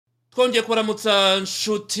twongeye kuramutsa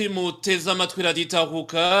nshuti muteze amatwi radiyo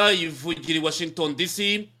itahuka ivugira i Washington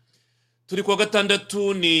DC. Turi kuwa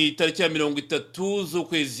gatandatu ni tariki ya 30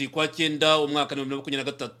 z'ukwezi kwa 9 umwaka wa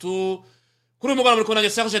 2023. Kuri umugoroba muri konanya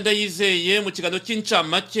Serge Ndayizeye mu kiganiro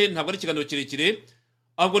cy'incamake, ntabwo ari ikiganiro kirekire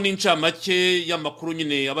ahubwo ni incamake y'amakuru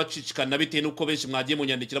nyine abacicikana bitewe nuko benshi mwagiye mu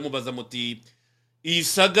nyandikira mubaza muti iyi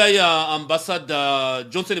saga ya ambassador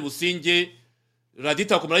Johnston Busingye radiyo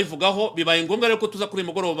itahuka murayivugaho. Bibaye ngombwa rero ko tuza kuri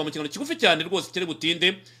mugoroba mu kiganiro kigufi cyane rwose kiri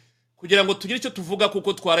butinde kugira ngo tugire icyo tuvuga,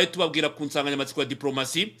 kuko twaraye tubabwira ku nsanganyamatsiko ya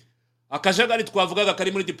diplomasi. Akajagari twavugaga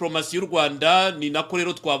kari muri diplomasi y'u Rwanda ni nako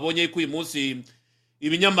rero twabonye ko uyu munsi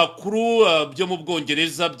ibinyamakuru byo mu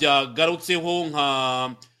Bwongereza byagarutseho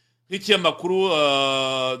nk'ikinyamakuru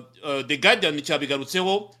The Guardian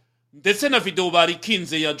cyabigarutseho, ndetse na video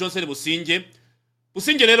barikinze ya Johnston Busingye.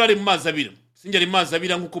 Busingye rero ari mu mazi abira, Busingye ari mu mazi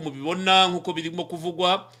abira nk'uko mubibona, nk'uko birimo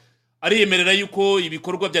kuvugwa. Ariyemerera yuko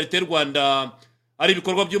ibikorwa bya leta y'u Rwanda ari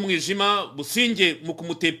ibikorwa by'umwijima. Busingye mu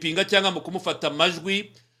kumutepinga cyangwa mu kumufata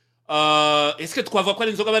amajwi, eske twavuga ko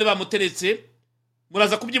ari inzoga bari bamuteretse?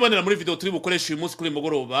 Muraza kubyibonera muri video turi bukoresha uyu munsi kuri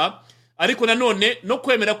mugoroba. Ariko nanone no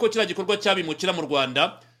kwemera ko kira gikorwa cyabimukira mu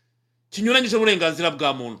Rwanda kinyuranyije n'uburenganzira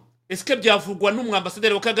bwa muntu. Eske byavugwa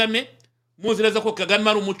n'umwambasaderi wa Kagame? Muzi neza ko Kagame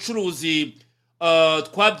ari umucuruzi,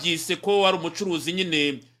 twabyise ko ari umucuruzi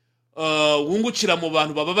nyine wungukira mu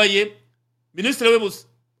bantu bababaye. Minisitiri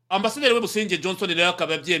ambasaderi we Busingye Johnston rero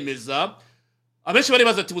akaba yabyemeza. Abenshi bari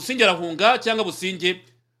baza ati Busingye arahunga cyangwa Busingye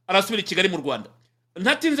arasubira i Kigali mu Rwanda.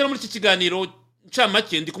 Ntatinze muri iki kiganiro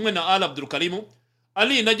ncamake ndi kumwe na Abdul Karim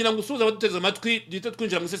Ali. Nagira ngo usuhuze abaduteze amatwi duhita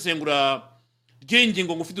twinjira mu isesengura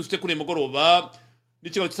ry'ingingo ngufi dufite kuri mugoroba.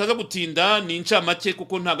 N'ikigo kitaza gutinda ni incamake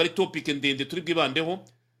kuko ntabwo ari topic ndende turi bwibandeho.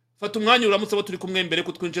 Fata umwanya uramutse abo turi kumwe mbere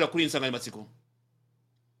ko twinjira kuri insanganyamatsiko.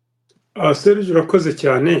 Serge urakoze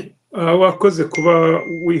cyane, wakoze kuba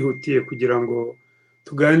wihutiye kugira ngo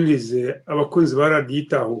tuganirize abakunzi ba radiyo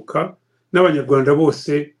itahuka n'abanyarwanda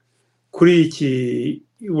bose kuri iki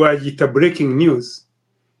wagita breaking news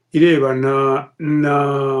irebana na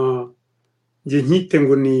nge nkite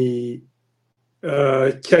ngo ni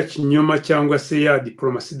cya kinyoma cyangwa se ya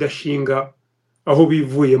diplomasi idashinga, aho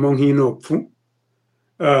bivuyemo nk'inopfu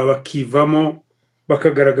bakivamo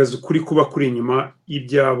bakagaragaza ukuri kuba kuri inyuma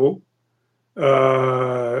y'ibyabo.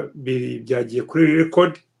 Byagiye kuri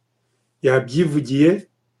record, yabyivugiye,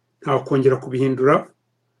 nta kongera kubihindura.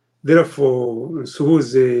 Therefore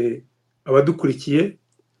nsuhuze abadukurikiye,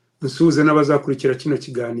 nsuhuze n'abazakurikira kino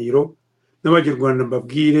kiganiro, n'abanyarwanda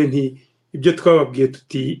mbabwire nti ibyo twababwiye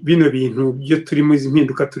tuti bino bintu byo turimo, izi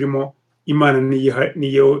mpinduka turimo, Imana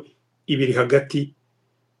niyo ibiri hagati.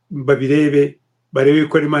 Babirebe, barebe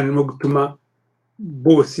ko Imana irimo gutuma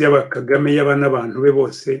bose yaba Kagame yaba n'abantu be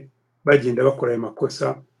bose bagenda bakora ayo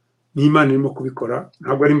makosa. Ni Imana irimo kubikora,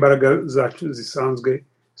 ntabwo ari imbaraga zacu zisanzwe.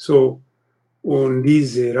 So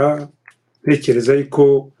ndizera, ntekereza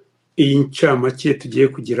yuko iyi ncamake tugiye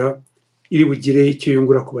kugira iri bugire icyo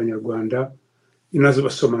yungura ku banyarwanda, inazo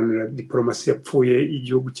basobanurira diplomasi yapfuye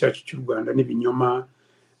igihugu cyacu cy'u Rwanda n'ibinyoma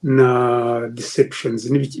na deceptions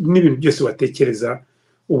n'ibintu byose watekereza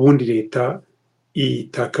ubundi leta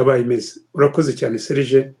itakabaye imeze. Urakoze cyane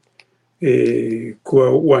Serge kuba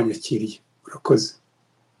wanyakiriye, urakoze.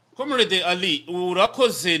 Comrade Ali,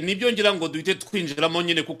 urakoze. Nibyo ngira ngo duhite twinjiramo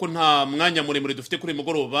nyine kuko nta mwanya muremure dufite kuri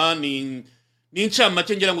mugoroba. Ni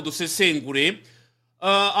incamake ngira ngo dusesengure.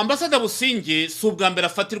 Ambassador Busingye si ubwa mbere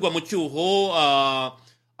afatirwa mu cyuho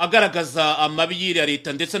agaragaza amabi ya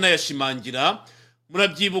leta ndetse n'ayashimangira.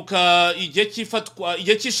 Murabyibuka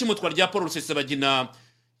igihe cy'ishimutwa rya Paul Rusesabagina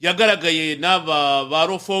yagaragaye n'aba ba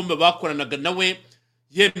Reform bakoranaga nawe,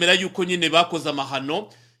 yemera yuko nyine bakoze amahano.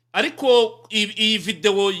 Ariko iyi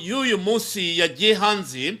video y'uyu munsi yagiye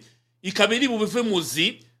hanze ikaba iri bubive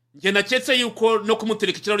muzi. Nge naketse yuko no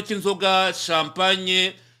kumutereka ikiraro cy'inzoga,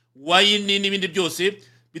 champagne, wine n'ibindi byose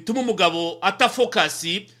bituma umugabo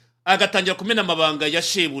atafokasi agatangira kumena amabanga ya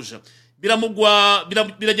shebuja.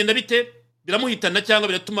 Biragenda bite? Biramuhitana cyangwa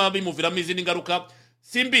biratuma bimuviramo izindi ngaruka?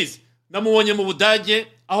 Simbizi. Namubonye mu Budage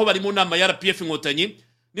aho bari mu nama ya RPF Inkotanyi,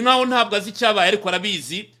 ni nkaho ntabwo azi icyabaye ariko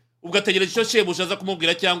arabizi. Ubwo ategereje icyo shebuja aza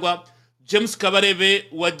kumubwira, cyangwa James Kabarebe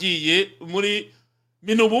wagiye muri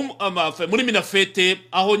Minafete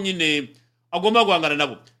aho nyine agomba guhangana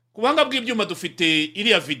nabo. Ku buhanga bw'ibyuma dufite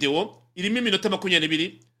iriya video irimo iminota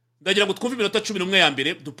 22. Ndagira ngo twumve iminota 11 ya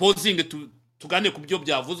mbere, dupozinge tugane ku byo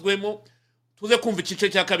byavuzwemo, tuze kumva igice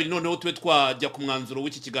cya kabiri, noneho tube twajya ku mwanzuro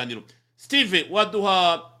w'iki kiganiro. Steve,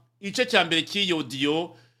 waduha igice cya mbere cy'iyo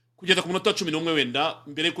audio kugeza ku minota 11 wenda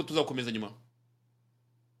mbere ko tuzakomeza nyuma.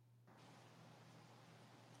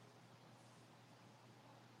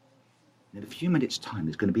 In a few minutes' time,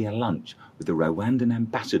 there's going to be a lunch with the Rwandan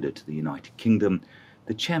ambassador to the United Kingdom,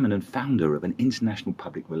 the chairman and founder of an international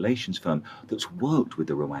public relations firm that's worked with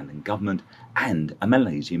the Rwandan government, and a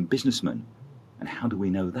Malaysian businessman. And how do we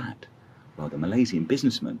know that? Well, the Malaysian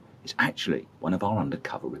businessman is actually one of our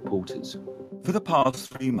undercover reporters. For the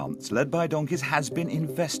past 3 months, Led by Donkeys has been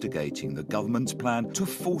investigating the government's plan to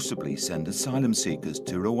forcibly send asylum seekers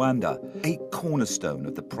to Rwanda, a cornerstone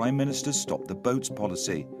of the Prime Minister's Stop the Boats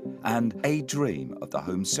policy, and a dream of the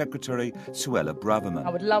Home Secretary, Suella Braverman.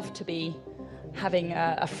 I would love to be having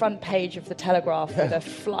a front page of the Telegraph with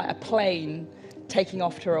a plane taking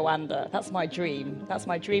off to Rwanda. That's my dream. That's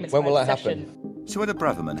my dream. It's when my will obsession. that happen? Suella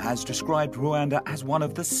Braverman has described Rwanda as one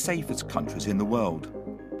of the safest countries in the world.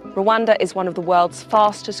 Rwanda is one of the world's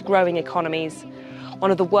fastest growing economies,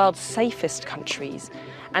 one of the world's safest countries,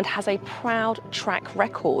 and has a proud track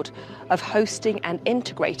record of hosting and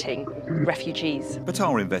integrating refugees. But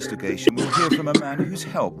our investigation will hear from a man who's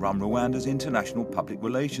helped run Rwanda's international public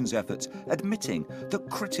relations efforts, admitting that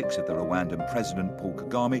critics of the Rwandan President Paul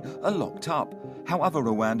Kagame are locked up, how other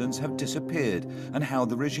Rwandans have disappeared, and how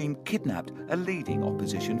the regime kidnapped a leading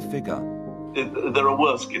opposition figure. There are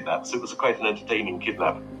worse kidnaps. It was quite an entertaining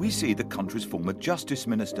kidnap. We see the country's former Justice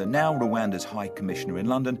Minister, now Rwanda's High Commissioner in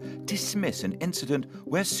London, dismiss an incident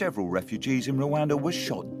where several refugees in Rwanda were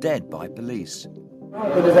shot dead by police.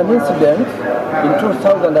 There is an incident in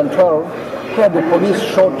 2012 where the police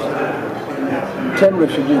shot 10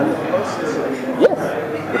 refugees. Yes,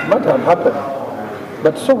 it might have happened,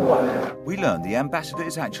 but so what? We learned the ambassador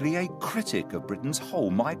is actually a critic of Britain's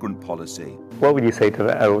whole migrant policy. What would you say to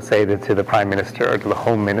to the Prime Minister or to the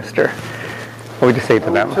Home Minister? What would you say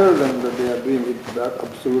to them? I would tell them that they are doing it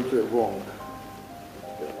absolutely wrong.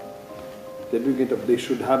 They're doing it. They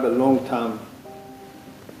should have a long-term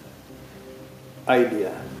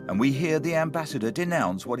idea. And we hear the ambassador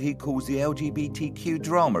denounce what he calls the LGBTQ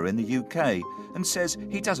drama in the UK and says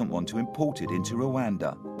he doesn't want to import it into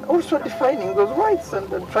Rwanda. Also defining those rights and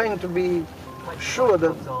trying to be sure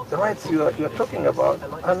that the rights you are talking about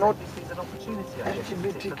are not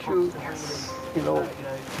LGBTQ,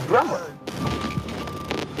 drama.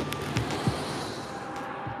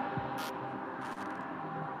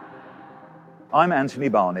 I'm Anthony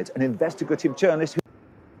Barnett, an investigative journalist who...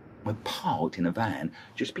 We're parked in a van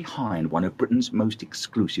just behind one of Britain's most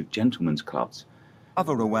exclusive gentlemen's clubs.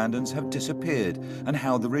 Other Rwandans have disappeared, and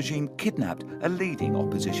how the regime kidnapped a leading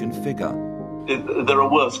opposition figure. There are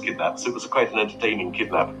worse kidnaps. It was quite an entertaining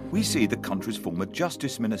kidnap. We see the country's former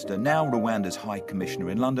Justice Minister, now Rwanda's High Commissioner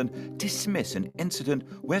in London, dismiss an incident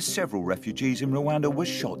where several refugees in Rwanda were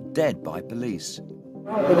shot dead by police.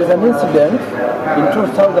 There is an incident in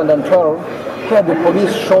 2012 where the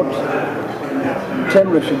police shot 10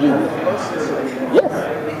 refugees. Yes,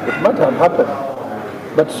 it might have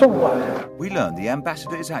happened, but so what? We learned the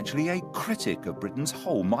ambassador is actually a critic of Britain's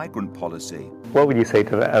whole migrant policy. What would you say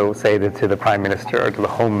to the Prime Minister or to the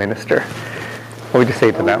Home Minister? What would you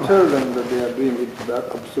say to them? I would tell them that they are doing it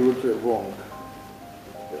absolutely wrong.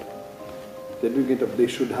 They're doing it. They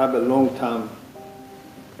should have a long-term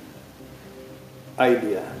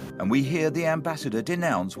idea. And we hear the ambassador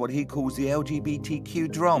denounce what he calls the LGBTQ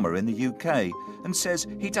drama in the UK and says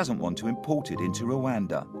he doesn't want to import it into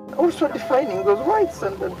Rwanda. Also defining those rights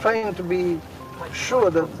and trying to be sure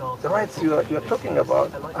that the rights you are talking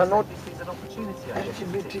about are not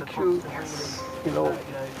LGBTQ,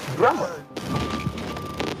 drama.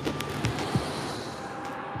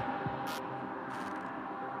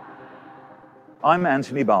 I'm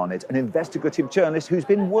Anthony Barnett, an investigative journalist who's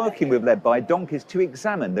been working with Led by Donkeys to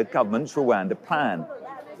examine the government's Rwanda plan.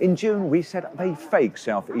 In June, we set up a fake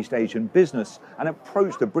Southeast Asian business and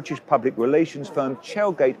approached the British public relations firm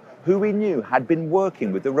Chelgate, who we knew had been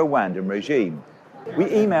working with the Rwandan regime. We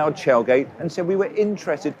emailed Chelgate and said we were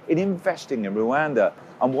interested in investing in Rwanda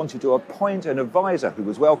and wanted to appoint an advisor who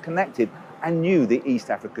was well connected and knew the East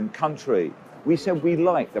African country. We said we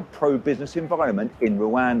liked the pro-business environment in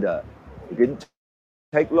Rwanda. It didn't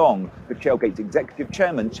take long for Chelgate's executive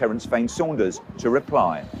chairman, Terence Fain-Saunders, to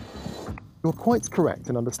reply. You're quite correct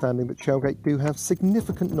in understanding that Chelgate do have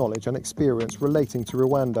significant knowledge and experience relating to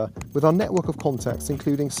Rwanda, with our network of contacts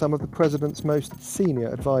including some of the President's most senior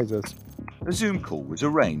advisors. A Zoom call was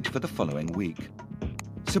arranged for the following week.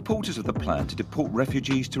 Supporters of the plan to deport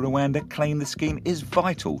refugees to Rwanda claim the scheme is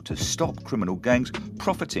vital to stop criminal gangs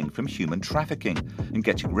profiting from human trafficking and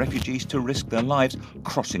getting refugees to risk their lives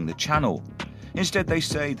crossing the channel. Instead, they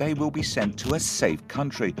say they will be sent to a safe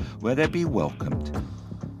country where they'll be welcomed.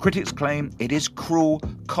 Critics claim it is cruel,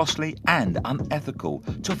 costly and unethical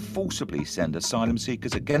to forcibly send asylum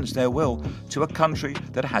seekers against their will to a country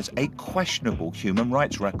that has a questionable human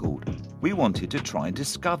rights record. We wanted to try and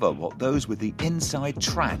discover what those with the inside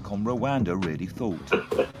track on Rwanda really thought.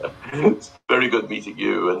 It's very good meeting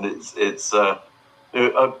you, and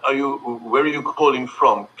where are you calling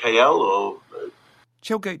from? KL or?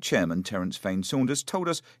 Chellgate chairman Terence Fain-Saunders told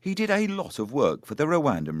us he did a lot of work for the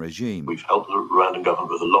Rwandan regime. We've helped the Rwandan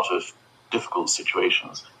government with a lot of difficult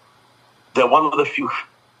situations. They're one of the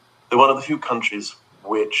few countries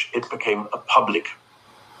which it became a public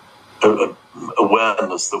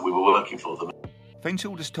awareness that we were working for them.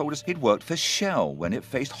 Fain-Saunders told us he'd worked for Shell when it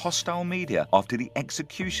faced hostile media after the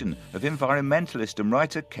execution of environmentalist and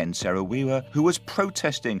writer Ken Saro-Wiwa, who was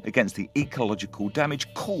protesting against the ecological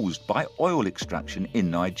damage caused by oil extraction in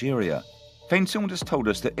Nigeria. Fain-Saunders told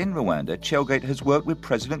us that in Rwanda, Chellgate has worked with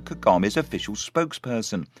President Kagame's official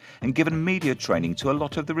spokesperson and given media training to a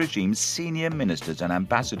lot of the regime's senior ministers and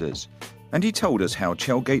ambassadors. And he told us how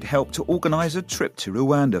Chellgate helped to organise a trip to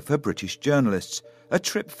Rwanda for British journalists, a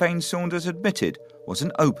trip Fain-Saunders admitted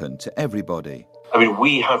wasn't open to everybody. I mean,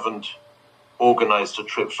 we haven't organised a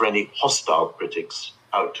trip for any hostile critics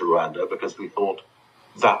out to Rwanda because we thought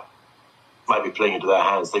that might be playing into their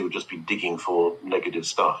hands. They would just be digging for negative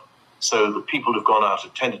stuff. So the people who've gone out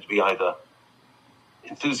have tended to be either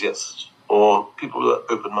enthusiasts or people who are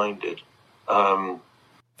open-minded.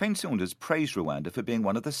 Fain-Saunders praised Rwanda for being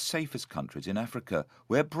one of the safest countries in Africa,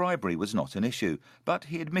 where bribery was not an issue, but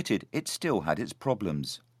he admitted it still had its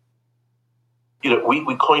problems. You know,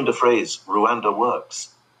 we coined a phrase, Rwanda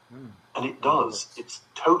works, and it does. It's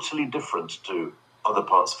totally different to other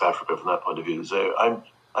parts of Africa from that point of view. So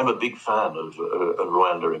I'm a big fan of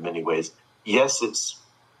Rwanda in many ways. Yes, it's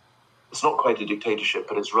not quite a dictatorship,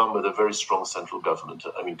 but it's run with a very strong central government.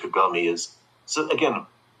 I mean, Kagame is, so again,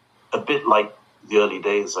 a bit like the early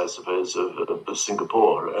days, I suppose, of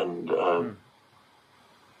Singapore, and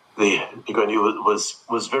the Kagame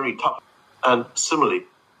was very tough. And similarly,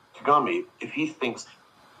 Kagame, if he thinks,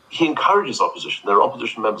 he encourages opposition, there are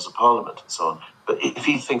opposition members of parliament and so on, but if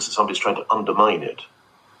he thinks that somebody's trying to undermine it,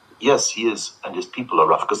 yes, he is, and his people are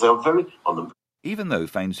rough, because they are very on them. Even though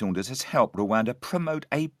Fain-Saunders has helped Rwanda promote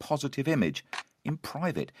a positive image, in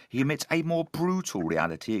private, he admits a more brutal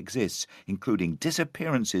reality exists, including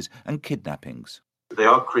disappearances and kidnappings. They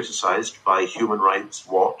are criticised by Human Rights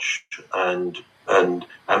Watch and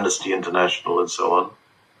Amnesty International and so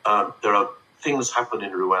on. There are things happen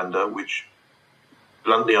in Rwanda which,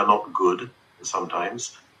 bluntly, are not good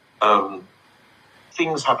sometimes.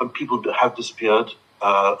 Things happen, people have disappeared,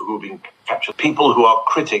 who have been captured. People who are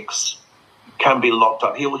critics can be locked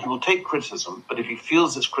up. He will take criticism, but if he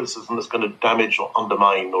feels it's criticism that's going to damage or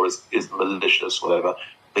undermine or is malicious, whatever,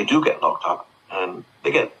 they do get locked up and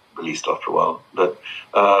they get released after a while. But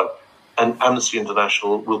and Amnesty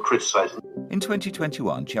International will criticise them. In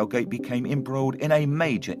 2021, Chellgate became embroiled in a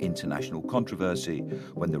major international controversy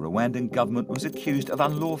when the Rwandan government was accused of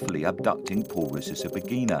unlawfully abducting Paul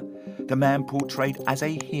Rusesabagina, the man portrayed as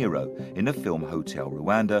a hero in the film Hotel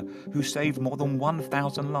Rwanda, who saved more than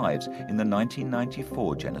 1,000 lives in the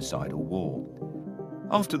 1994 genocidal war.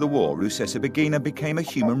 After the war, Rusesabagina became a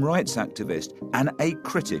human rights activist and a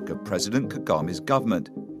critic of President Kagame's government.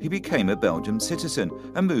 He became a Belgian citizen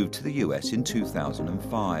and moved to the US in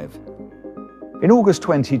 2005. In August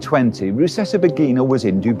 2020, Rusesabagina was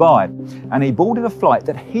in Dubai and he boarded a flight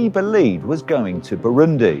that he believed was going to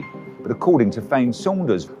Burundi. But according to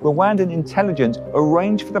Fain-Saunders, Rwandan intelligence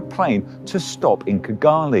arranged for the plane to stop in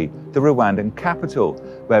Kigali, the Rwandan capital,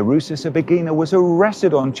 where Rusesabagina was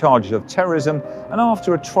arrested on charges of terrorism and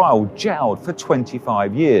after a trial jailed for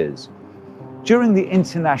 25 years. During the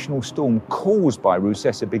international storm caused by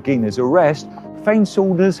Rusesabagina's arrest,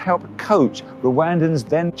 Fain-Saunders helped coach Rwandan's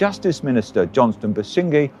then Justice Minister Johnston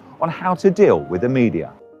Busingye on how to deal with the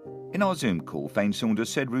media. In our Zoom call, Fain-Saunders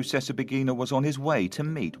said Rusesabagina was on his way to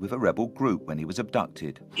meet with a rebel group when he was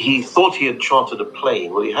abducted. He thought he had chartered a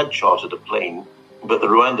plane. Well, he had chartered a plane, but the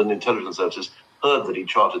Rwandan intelligence services heard that he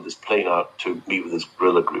chartered this plane out to meet with this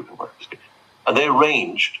guerrilla group. And they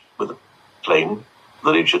arranged with the plane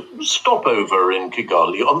that it should stop over in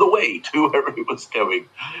Kigali on the way to where he was going.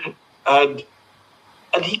 And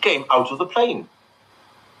he came out of the plane.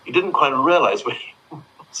 He didn't quite realise where he was.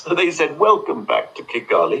 So they said, "Welcome back to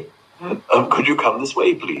Kigali. Could you come this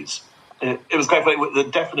way, please?" It was quite funny with the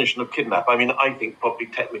definition of kidnap. I mean, I think probably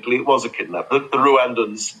technically it was a kidnap. The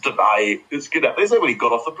Rwandans deny it's kidnap. They say, well, he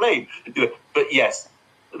got off the plane. But yes,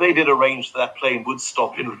 they did arrange that plane would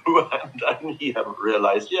stop in Rwanda, and he hadn't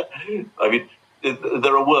realised. Yeah, I mean,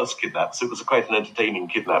 there are worse kidnaps. It was quite an entertaining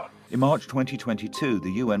kidnap. In March 2022,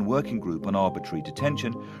 the UN Working Group on Arbitrary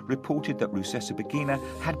Detention reported that Rusesabagina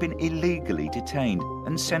had been illegally detained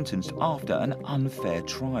and sentenced after an unfair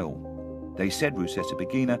trial. They said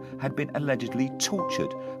Rusesabagina had been allegedly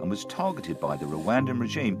tortured and was targeted by the Rwandan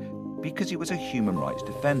regime because he was a human rights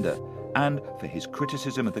defender and for his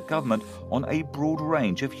criticism of the government on a broad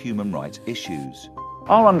range of human rights issues.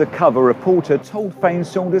 Our undercover reporter told Fane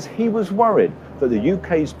Saunders he was worried that the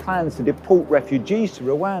UK's plans to deport refugees to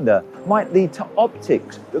Rwanda might lead to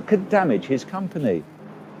optics that could damage his company.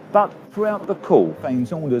 But throughout the call, Fane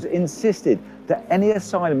Saunders insisted that any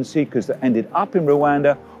asylum seekers that ended up in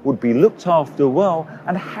Rwanda would be looked after well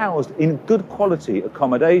and housed in good quality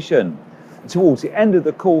accommodation. Towards the end of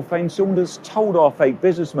the call, Fane Saunders told our fake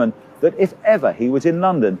businessman that if ever he was in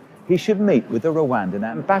London, he should meet with the Rwandan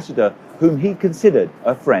ambassador, whom he considered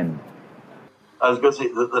a friend. I was going to say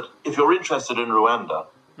that if you're interested in Rwanda,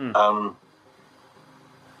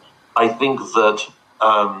 I think that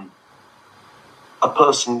a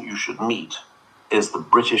person you should meet is the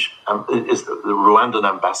Rwandan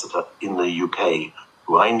ambassador in the UK,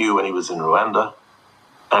 who I knew when he was in Rwanda,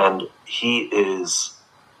 and he is.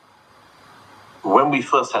 When we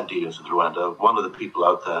first had dealings with Rwanda, one of the people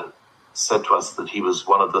out there said to us that he was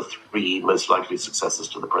one of the 3 most likely successors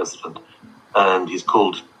to the president, and he's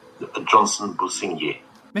called Johnston Busingye.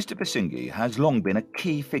 Mr. Busingye has long been a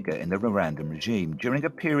key figure in the Rwandan regime during a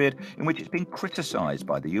period in which it's been criticised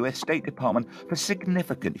by the US State Department for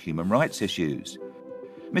significant human rights issues.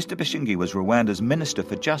 Mr. Busingye was Rwanda's Minister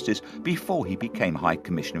for Justice before he became High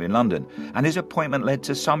Commissioner in London, and his appointment led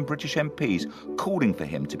to some British MPs calling for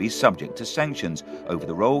him to be subject to sanctions over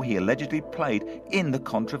the role he allegedly played in the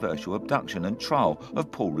controversial abduction and trial of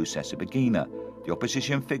Paul Rusesabagina, the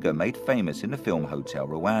opposition figure made famous in the film Hotel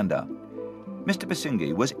Rwanda. Mr.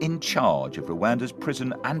 Busingye was in charge of Rwanda's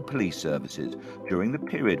prison and police services during the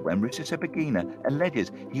period when Rusesabagina alleges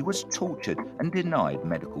he was tortured and denied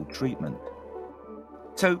medical treatment.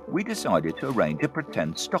 So we decided to arrange a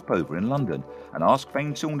pretend stopover in London and ask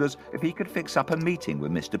Fane Saunders if he could fix up a meeting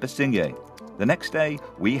with Mr. Busingye. The next day,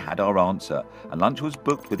 we had our answer, and lunch was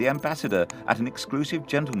booked with the ambassador at an exclusive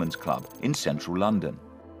gentlemen's club in central London.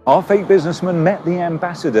 Our fake businessman met the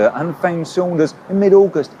ambassador and Fane Saunders in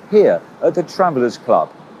mid-August here at the Travellers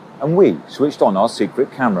Club, and we switched on our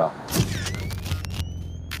secret camera.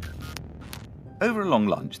 Over a long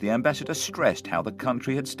lunch, the ambassador stressed how the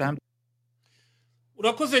country had stamped.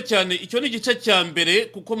 urakoze cyane. Icyo ni igice cya mbere,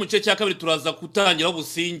 kuko mu gice cya kabiri turaza gutangira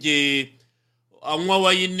Busingye anywa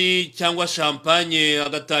wayini cyangwa champagne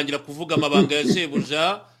agatangira kuvuga amabanga ya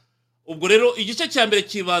shebuja. Ubwo rero igice cya mbere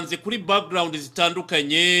kibanze kuri background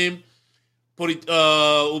zitandukanye,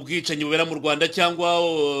 ubwicanyi bubera mu Rwanda cyangwa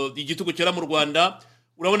igitugu cyera mu Rwanda.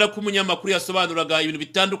 Urabona ko umunyamakuru yasobanuraga ibintu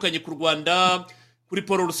bitandukanye ku Rwanda, kuri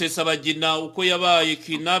Paul Rusesabagina uko yabaye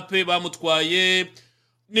kidnapped bamutwaye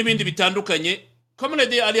n'ibindi bitandukanye.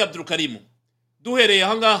 Comrade Ali Abdul Karim, duhereye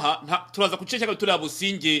aha ngaha turaza kuceceka turi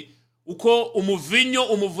Busingye uko umuvinyo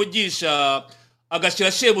umuvugisha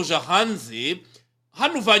agashyira shebuja hanze.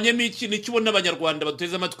 Hano uvanyemo iki nikibona abanyarwanda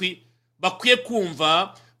baduteze amatwi bakwiye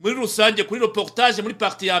kumva muri rusange kuri reportage muri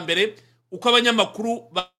parti ya mbere uko abanyamakuru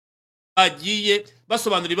bagiye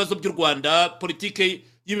basobanura ibibazo by'u Rwanda, politike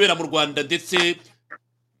yibera mu Rwanda, ndetse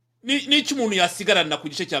n'icyo umuntu yasigarana ku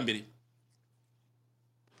gice cya mbere.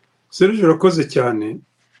 Serge urakoze cyane.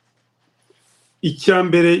 Icya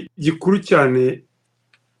mbere gikuru cyane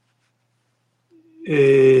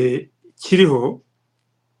kiriho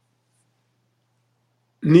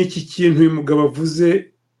ni iki kintu uyu mugabo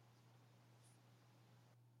avuze,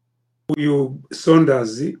 uyu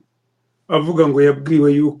Saunders avuga ngo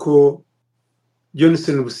yabwiwe yuko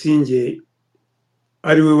Johnston Busingye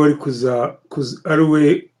ari we wari ari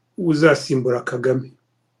we uzasimbura Kagame.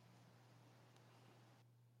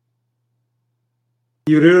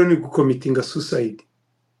 Iyo rero ni gukomitinga suicide.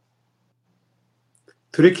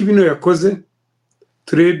 Tureke ibintu yakoze,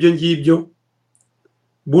 turebe ibyo ngibyo.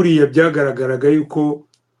 Buriya byagaragaraga yuko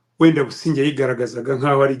wenda Busingye yigaragazaga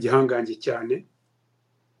nkaho ari igihangange cyane.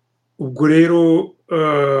 Ubwo rero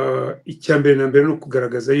icyambere na mbere no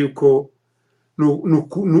kugaragaza yuko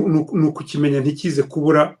nukukimenya ntikize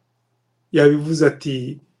kubura. Yabivuze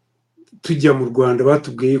ati tujya mu Rwanda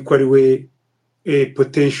batubwiye ko ari we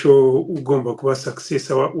potential ugomba kuba success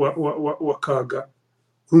wa Kaga.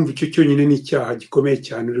 Urumva icyo cyonyine ni icyaha gikomeye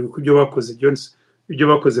cyane. Uri kubyo bakoze Jones, ibyo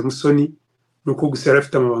bakoze Musoni nuko gusa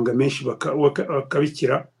yarafite amabanga menshi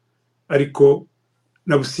bakabikira, ariko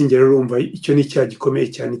na Busingye rero urumva icyo ni icyaha gikomeye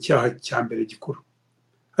cyane, icyaha cya mbere gikuru.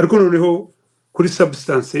 Ariko noneho kuri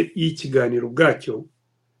substance y'ikiganiro bwacyo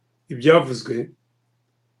ibyavuzwe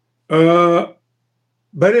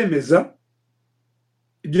baremeza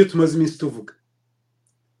ibyo tumaze iminsi tuvuga.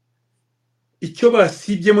 Icyo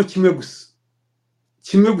basibyemo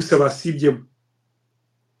kimwe gusa basibyemo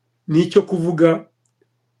nicyo kuvuga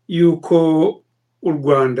yuko u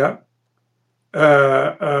Rwanda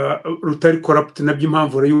rutari corrupt, nabyo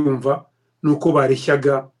impamvu urayumva nuko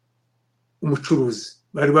bareshyaga umucuruzi,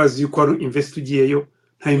 bari bazi yuko ari invest ugiyeyo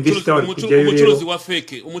nta investor wari kujyayo rero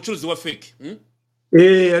umucuruzi wa fake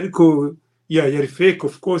ariko yari fake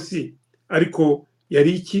of course, ariko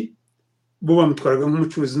yari iki bo bamutwaraga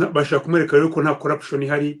nk'umucuruzi, bashaka kumwereka rero ko nta corruption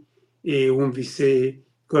ihari. Wumvise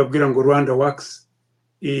ko babwira ngo Rwanda works,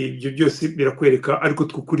 ibyo byose birakwereka, ariko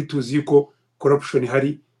twukuri tuzi yuko corruption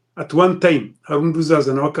ihari. At one time hari undi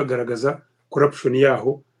uzaza nawe akagaragaza corruption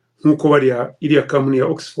yaho, nk'uko bariya iriya kampani ya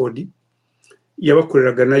Oxford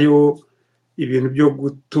yabakoreraga nayo ibintu byo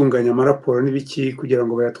gutunganya amaraporo n'ibiki kugira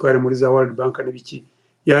ngo bayatware muri za World Bank n'ibiki,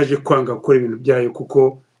 yaje kwanga gukora ibintu byayo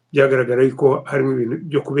kuko byagaragara yuko harimo ibintu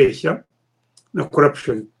byo kubeshya na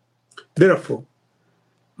corruption. Therefore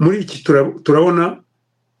muri iki turabona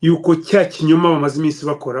yuko cya kinyoma bamaze iminsi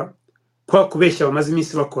bakora, kwa kubeshya bamaze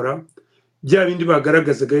iminsi bakora, bya bindi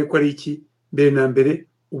bagaragazaga yuko ari iki mbere na mbere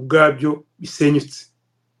ubwabyo bisenyutse,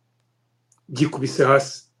 gikubise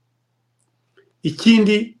hasi.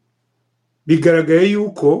 Ikindi bigaragaye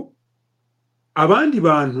yuko abandi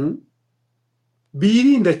bantu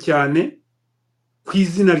birinda cyane ku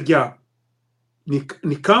izina ryabo.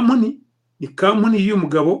 Ni kampani y'uyu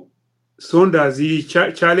mugabo Saunders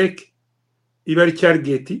Charlek, iba ari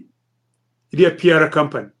Chargate, iriya PR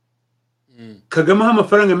company. Kagame aha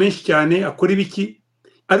amafaranga menshi cyane akora ibiki,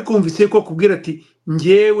 ariko wumvise ko kubwira ati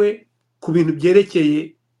ngewe ku bintu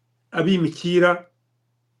byerekeye abimikira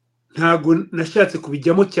ntago nashatse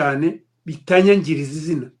kubijyamo cyane, bitanyangiriza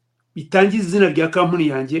izina, bitangiza izina rya kampani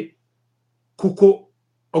yanjye, kuko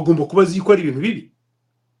agomba kuba azi ko ari ibintu bibi.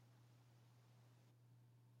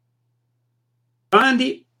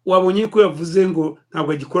 Kandi wabonye ko yavuze ngo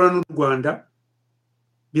ntabwo agikora n'u Rwanda,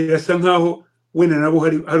 birasa nkaho wenda nabo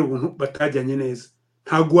hari ubuntu batajyanye neza.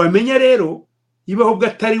 Ntabwo wamenya rero ibaho bwo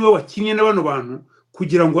atari we wakinye n'abano bantu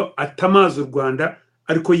kugira ngo atamaze u Rwanda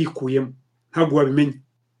ariko yikuyemo, ntabwo wabimenya.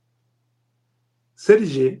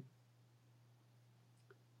 Serge,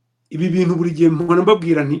 ibi bintu buri gihe mpora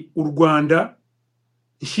mbabwira nti u Rwanda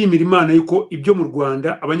ishimira Imana yuko ibyo mu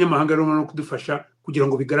Rwanda abanyamahanga rero no kudufasha kugira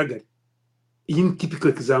ngo bigaragare. Iyi ni typical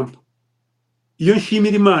example. Iyo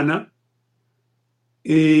nshimira Imana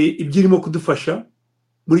ibyo irimo kudufasha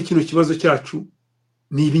muri kino kibazo cyacu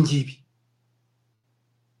ni ibingibi.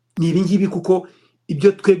 Ni ibingibi kuko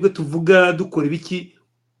ibyo twebwe tuvuga dukora ibiki,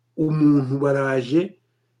 umuntu baraje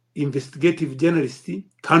investigative journalist,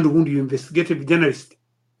 kandi ubundi investigative journalist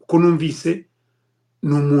uko numvise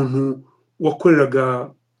ni umuntu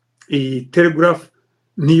wakoreraga Telegraph,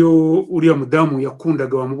 niyo uriya mudamu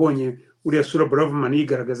yakundaga, wamubonye uriya Sura Braverman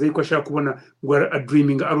yigaragaza yuko ashaka kubona ngo a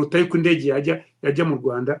dreaming arota yuko indege yajya mu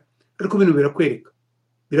Rwanda. Ariko ibintu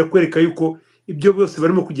birakwereka yuko ibyo byose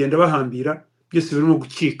barimo kugenda bahambira, byose birimo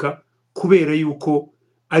gucika, kubera yuko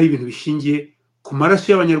ari ibintu bishingiye ku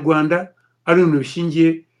maraso y'Abanyarwanda, ari ibintu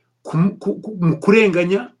bishingiye mu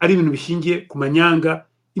kurenganya, ari ibintu bishingiye ku manyanga.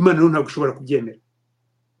 Imana rero ntabwo ishobora kubyemera.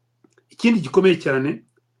 Ikindi gikomeye cyane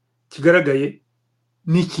kigaragaye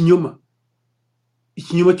ni ikinyoma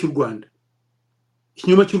cy'u Rwanda.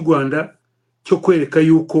 Ikinyoma cy'u Rwanda cyo kwereka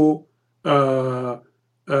yuko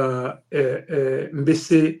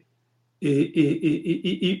mbese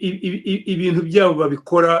ibintu byabo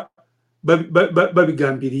babikora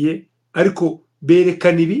babigambiriye, ariko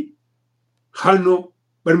berekana ibi hano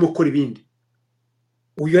barimo gukora ibindi.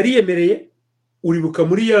 Uyu yariyemereye, uribuka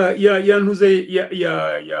muri ya ntuze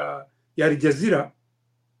ya Al Jazeera,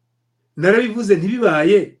 narabivuze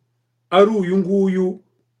ntibibaye ari uyu nguyu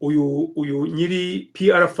uyu nyiri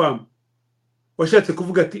PR farm washatse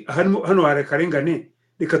kuvuga ati hano hari akarengane,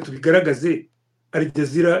 reka tubigaragaze, Al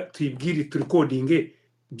Jazeera tuyibwire, turecordinge,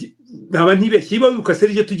 naba ntibeshye. Iba wibuka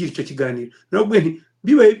Serge tugira icyo kiganiro, nabwo nti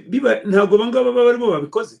biba ntabwo bangaba baba barimo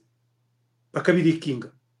babikoze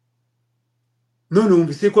bakabirikinga. None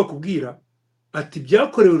wumvise ko akubwira ati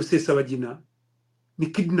byakorewe Rusesabagina ni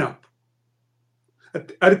kidnap,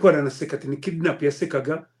 ariko aranaseka ati ni kidnap.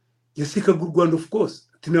 Yasekaga u Rwanda of course.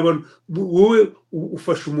 Ati n'abantu, wowe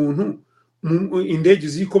ufasha umuntu indege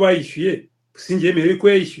uzi ko bayishyuye, Busingye yemereye ko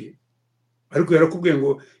yayishyuye, ariko yarakubwiye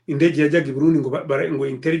ngo indege yajyaga i Burundi ngo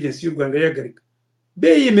intelligence y'u Rwanda yagarika.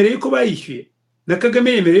 Yemereye ko bayishyuye, na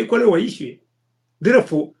Kagame yemereye ko ari wayishyuye.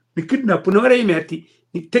 Therefore ni kidnap, nawe arayemeye ati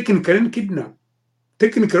ni technically ni kidnap.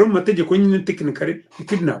 Technically mu mategeko nyine technically ni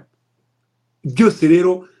kidnap. Byose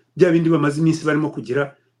rero bya bindi bamaze iminsi barimo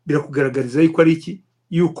kugira birakugaragariza yuko ari iki,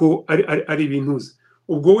 yuko ari ibintuza.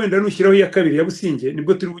 Ubwo wenda nushyiraho ya kabiri ya Busingye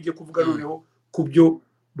nibwo turi bujye kuvuga noneho ku byo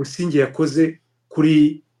Busingye yakoze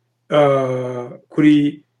kuri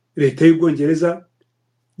leta y'Ubwongereza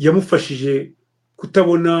yamufashije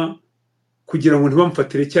kutabona kugira ngo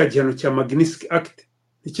ntibamufatire cya gihano cya Magnitsky Act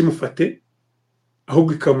ntikimufate,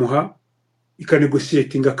 ahubwo ikamuha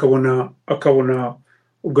ikanegotiatinga akabona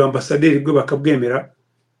ubwa ambasaderi bwe bakabwemera,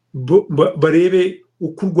 barebe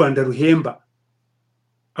uko u Rwanda ruhemba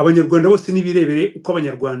abanyarwanda bose, nibirebere uko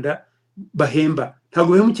abanyarwanda bahemba.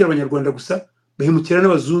 Ntabwo bahemukira abanyarwanda gusa, bahemukira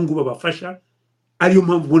n'abazungu babafasha. Ariyo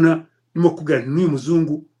mpamvu ubona nimo kuganira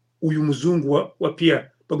n'uyu muzungu wa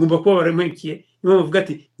Pierre, bagomba kuba baramuhemukiye. Niyo bavuga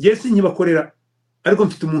ati ngiye sinkibakorera, ariko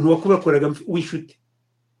mfite umuntu wakubakoraga w'inshuti.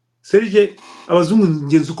 Serge, abazungu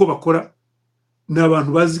ngenzi uko bakora ni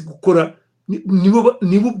abantu bazi gukora, nibo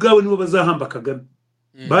ubwabo nibo bazahamba Kagame.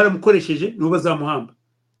 Baramukoresheje nibo bazamuhamba.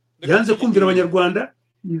 Yanze kumvira abanyarwanda,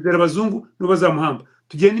 yizera abazungu nibo bazamuhamba.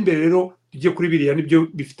 Tugende imbere rero, tujye kuri biriya nibyo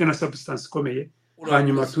bifite na substance ikomeye,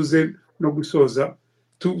 hanyuma tuze no gusoza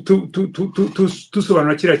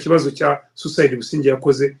tusobanura kiriya kibazo cya suicide Busingye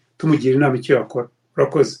yakoze, tumugira inama icyo yakora.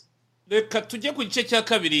 Urakoze. Reka tujye ku gice cya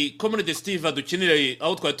kabiri, Comrade Steve adukinire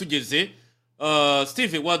aho twari tugeze.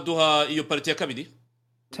 Steve, waduha iyo pariti ya kabiri?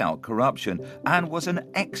 Out corruption and was an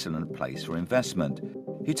excellent place for investment.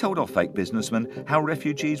 He told our fake businessman how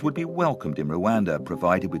refugees would be welcomed in Rwanda,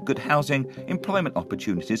 provided with good housing, employment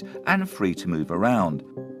opportunities and free to move around.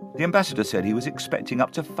 The ambassador said he was expecting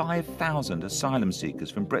up to 5,000 asylum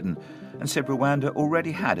seekers from Britain and said Rwanda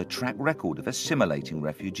already had a track record of assimilating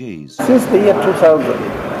refugees. Since the year 2000,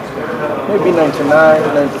 maybe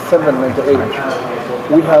 99, 97, 98,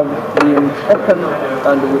 we have been open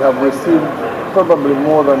and we have received probably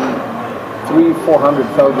more than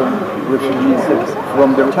 300,000-400,000 refugees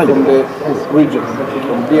from the region,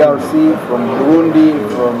 from DRC, from Burundi,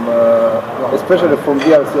 especially from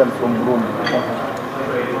DRC and from Burundi.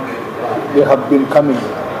 They have been coming,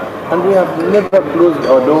 and we have never closed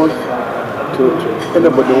our doors to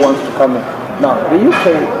anybody who wants to come in. Now, the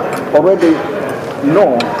UK already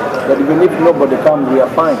know that even if nobody comes, we are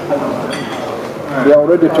fine. They are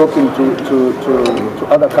already talking to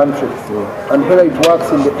other countries, and whether it works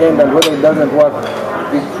in the end and whether it doesn't work,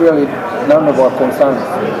 it's really none of our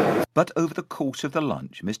concerns. But over the course of the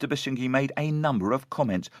lunch, Mr. Busingye made a number of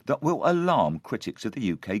comments that will alarm critics of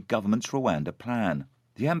the UK government's Rwanda plan.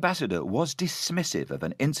 The ambassador was dismissive of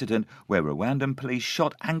an incident where Rwandan police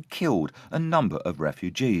shot and killed a number of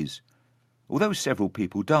refugees. Although several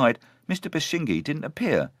people died, Mr. Busingye didn't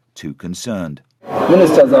appear too concerned.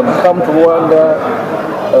 Ministers have come to Rwanda,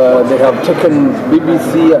 they have taken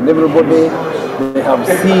BBC and everybody, they have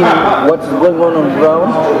seen what is going on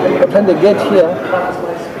ground, but when they get here,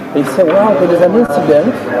 they say, wow, there is an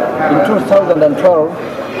incident in 2012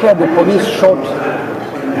 where the police shot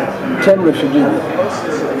 10 refugees.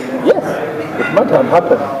 Yes, it might have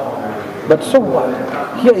happened, but so what?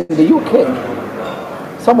 Here in the UK,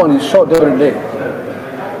 someone is shot every day,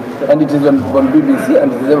 and it is on BBC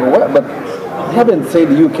and it is everywhere, but they haven't said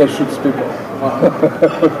the UK shoots people.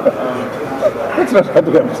 That's not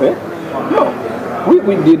what I'm saying. No,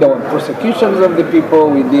 we did our prosecutions of the people,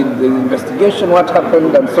 we did the investigation, what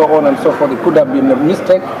happened, and so on and so forth. It could have been a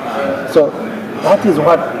mistake. So that is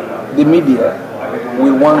what the media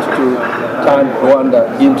we want to turn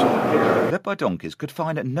Rwanda into. Led by donkeys could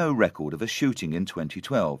find no record of a shooting in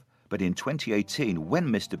 2012. But in 2018, when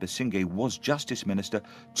Mr. Busingye was Justice Minister,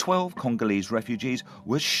 12 Congolese refugees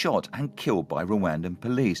were shot and killed by Rwandan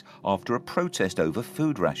police after a protest over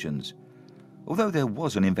food rations. Although there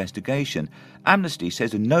was an investigation, Amnesty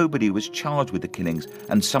says nobody was charged with the killings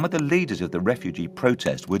and some of the leaders of the refugee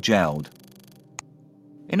protest were jailed.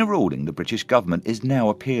 In a ruling the British government is now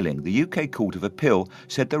appealing, the UK Court of Appeal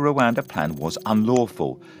said the Rwanda plan was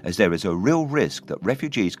unlawful, as there is a real risk that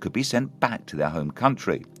refugees could be sent back to their home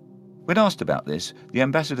country. When asked about this, the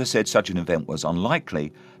ambassador said such an event was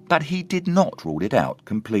unlikely, but he did not rule it out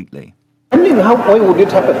completely. I mean, why would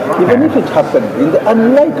it happen? Even if it happened, in the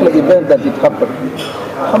unlikely event that it happened,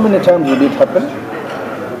 how many times would it happen?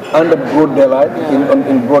 Under broad daylight,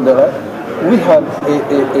 in broad daylight, we had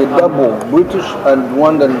a double British and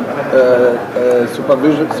Rwandan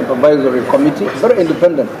supervisory committee, very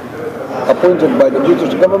independent, appointed by the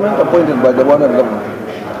British government, appointed by the Rwandan government.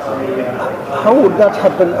 How would that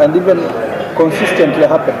happen and even consistently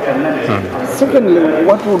happen? Secondly,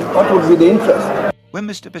 what would be the interest? When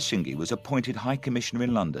Mr. Busingye was appointed High Commissioner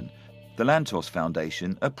in London, the Lantos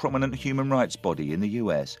Foundation, a prominent human rights body in the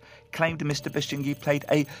US, claimed Mr. Busingye played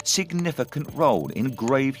a significant role in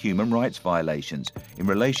grave human rights violations in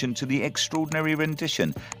relation to the extraordinary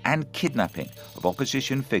rendition and kidnapping of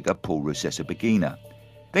opposition figure Paul Rusesabagina.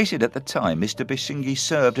 They said at the time Mr. Busingye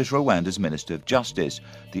served as Rwanda's Minister of Justice,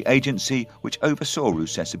 the agency which oversaw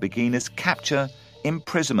Rusesabagina's capture,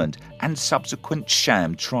 imprisonment and subsequent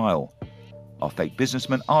sham trial. Our fake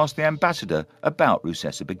businessman asked the ambassador about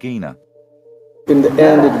Rusesabagina. In the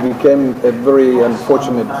end, it became a very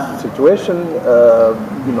unfortunate situation.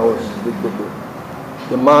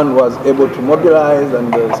 The man was able to mobilize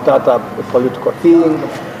and start up a political thing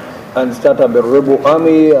and start up a rebel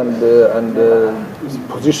army and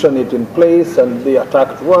position it in place, and they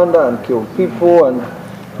attacked Rwanda and killed people, and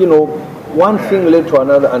one thing led to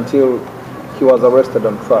another until he was arrested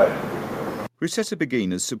and tried.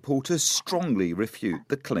 Rusesabagina's supporters strongly refute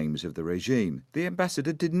the claims of the regime. The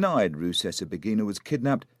ambassador denied Rusesabagina was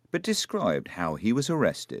kidnapped, but described how he was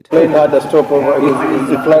arrested. The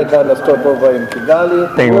flight had a stopover in Kigali,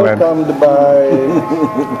 welcomed by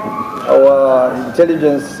our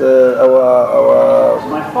intelligence, our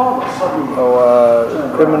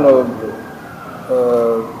criminal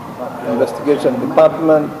investigation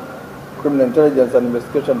department, criminal intelligence and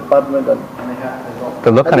investigation department, and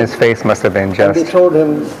the look on his face must have been just... And they told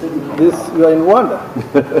him, you are in Rwanda.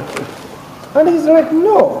 And he's like,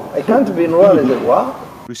 no, I can't be in Rwanda. He said, what?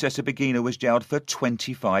 Rusesabagina was jailed for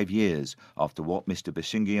 25 years after what Mr.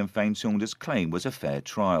 Busingye and Fane Saunders claimed was a fair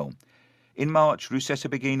trial. In March,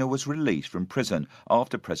 Rusesabagina was released from prison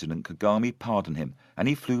after President Kagame pardoned him, and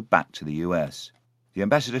he flew back to the US. The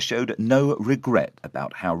ambassador showed no regret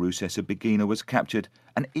about how Rusesabagina was captured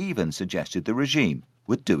and even suggested the regime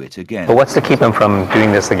would do it again. But what's to keep him from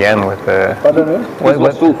doing this again with the... Pardon me?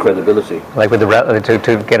 What full credibility? Like with the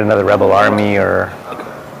to get another rebel army, or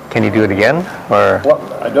can he do it again? Or well,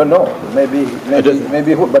 I don't know. Maybe,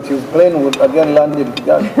 but his plane would again land in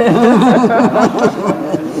Kigali.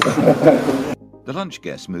 The lunch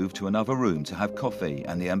guests moved to another room to have coffee,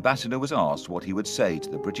 and the ambassador was asked what he would say to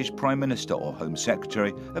the British Prime Minister or Home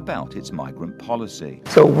Secretary about its migrant policy.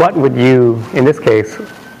 So what would you, in this case,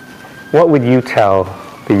 what would you tell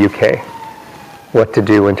the UK what to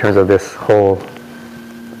do in terms of this whole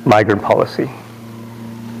migrant policy?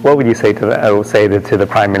 What would you say to the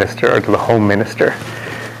Prime Minister or to the Home Minister?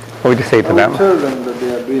 What would you say to them? I would tell them that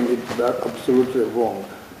they are doing it absolutely wrong.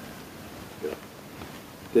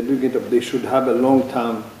 They're doing it. They should have a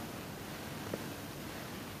long-term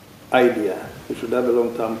idea. They should have a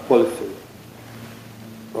long-term policy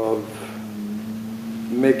of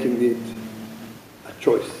making it a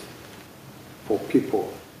choice for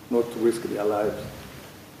people not to risk their lives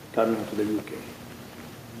coming to the UK.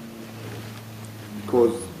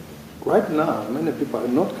 Because right now, many people are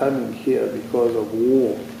not coming here because of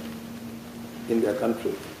war in their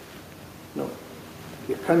countries. No.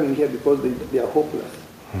 They're coming here because they are hopeless.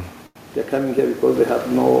 They're coming here because they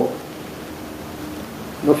have no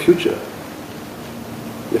future.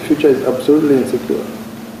 The future is absolutely insecure.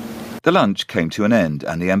 The lunch came to an end,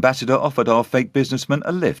 and the ambassador offered our fake businessman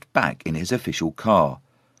a lift back in his official car.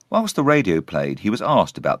 Whilst the radio played, he was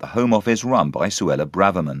asked about the Home Office run by Suella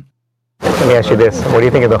Braverman. Let me ask you this. What do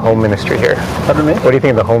you think of the Home Ministry here? Pardon me? What do you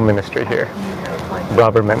think of the Home Ministry here?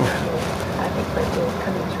 Braverman.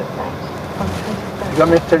 You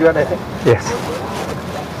want me to tell you what I think? Yes.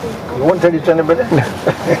 You won't tell it to anybody?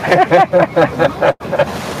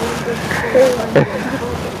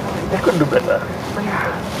 They could do better.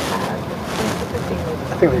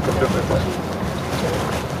 I think they could do better.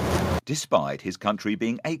 Despite his country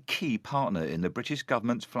being a key partner in the British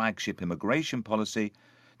government's flagship immigration policy,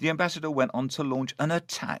 the ambassador went on to launch an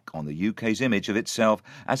attack on the UK's image of itself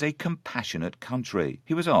as a compassionate country.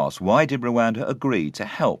 He was asked why did Rwanda agree to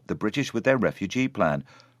help the British with their refugee plan.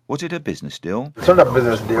 Was it a business deal? It's not a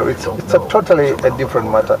business deal. It's a totally a different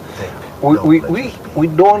matter. We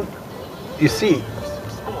don't. You see,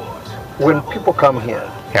 when people come here,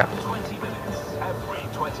 yeah.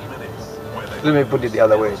 Let me put it the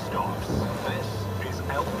other way.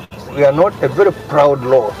 We are not a very proud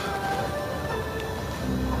lot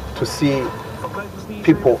to see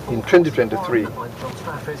people in 2023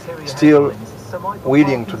 still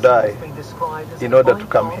willing to die in order to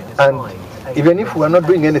come here. And even if we are not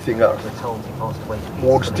doing anything else, we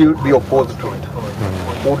would still be opposed to it.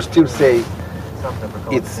 We would still say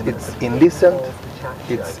it's indecent,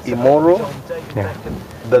 it's immoral,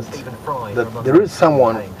 that there is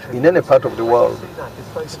someone in any part of the world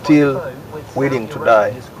still willing to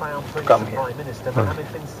die to come here.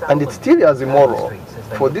 And it's still as immoral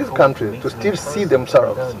for this country to still see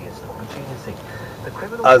themselves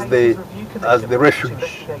as the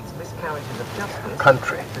refuge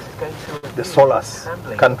country, the solace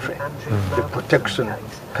country, the protection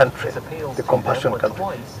country, the compassion country.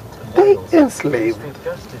 They enslaved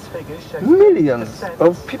millions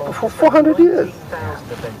of people for 400 years.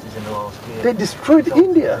 They destroyed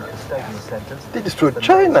India. They destroyed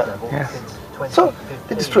China. Yes. So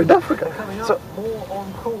they destroyed Africa. So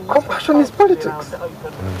compassion is politics.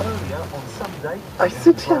 I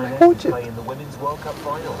sit here and I watch it.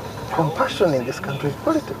 Compassion in this country is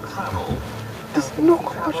politics. There's no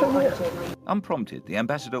compassion here. Unprompted, the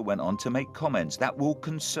ambassador went on to make comments that will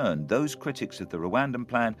concern those critics of the Rwandan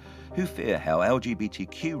plan who fear how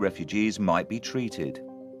LGBTQ refugees might be treated.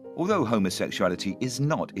 Although homosexuality is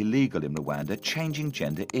not illegal in Rwanda, changing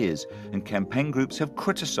gender is, and campaign groups have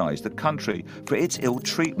criticised the country for its ill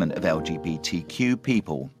treatment of LGBTQ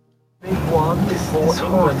people. This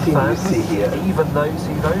whole thing you see here,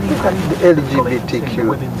 look at the LGBTQ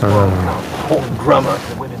drama.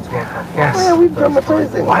 Yes. Why are we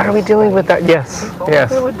dramatizing? What are we doing with that? Yes. Yes.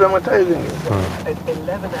 Why are we dramatizing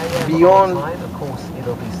it? Beyond,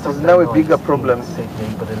 there's now a bigger problem,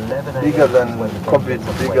 bigger than COVID,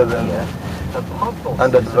 bigger than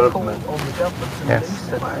underdevelopment. Yes.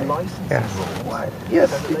 Yes. Why?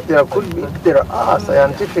 Yes, there are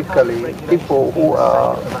scientifically people who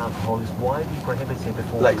are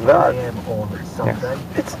like that.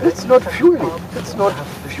 Yes. Let's not fuel it. Let's not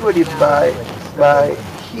fuel it by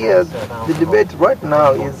here. The debate right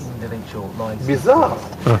now is bizarre.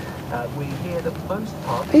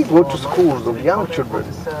 They go to schools of young children,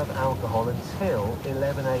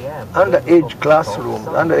 underage classrooms,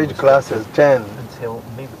 underage classes, 10,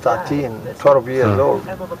 13, 12 years old,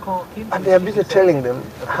 and they are busy telling them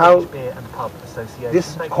how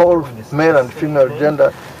this whole male and female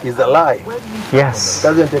gender is a lie. Yes.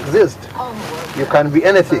 Doesn't exist. You can be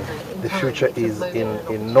anything. The future is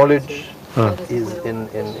in knowledge, is in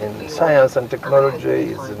science and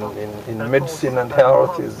technology, is in medicine and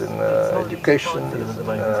health, is in education, is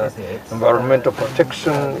in environmental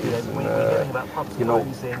protection, is in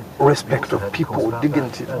respect of people,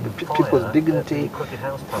 dignity, people's dignity,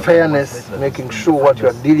 fairness, making sure what you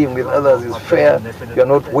are dealing with others is fair. You are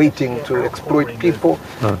not waiting to exploit people,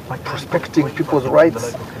 prospecting people's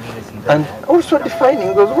rights, and also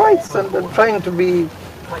defining those rights and trying to be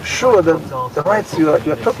sure that the rights you are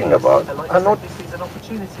talking about are not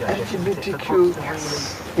LGBTQ,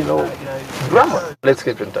 drama. Let's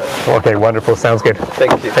keep in touch. Okay, wonderful. Sounds good.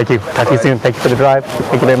 Thank you. Thank you. Talk to you soon. Thank you for the drive.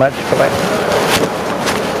 Thank you very much. Bye-bye.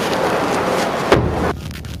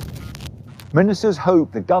 Ministers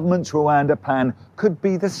hope the government's Rwanda plan could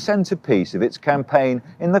be the centrepiece of its campaign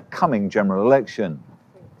in the coming general election.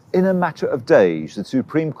 In a matter of days, the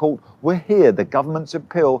Supreme Court will hear the government's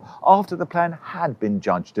appeal after the plan had been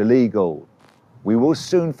judged illegal. We will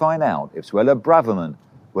soon find out if Suella Braverman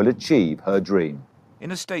will achieve her dream.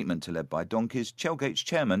 In a statement led by Donkey's, Chelgate's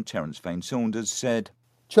chairman, Terence Fain-Saunders, said,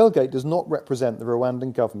 Chelgate does not represent the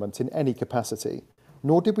Rwandan government in any capacity,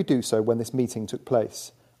 nor did we do so when this meeting took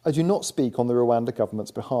place. I do not speak on the Rwanda government's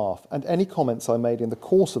behalf, and any comments I made in the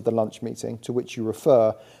course of the lunch meeting to which you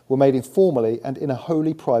refer were made informally and in a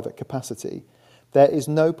wholly private capacity. There is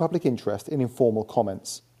no public interest in informal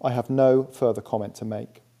comments. I have no further comment to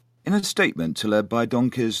make. In a statement led by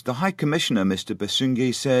Donkey's, the High Commissioner, Mr.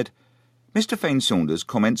 Busingye, said, Mr. Fain-Saunders'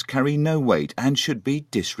 comments carry no weight and should be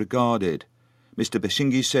disregarded. Mr.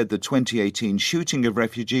 Busingye said the 2018 shooting of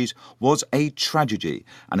refugees was a tragedy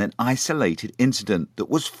and an isolated incident that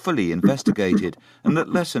was fully investigated and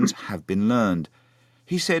that lessons have been learned.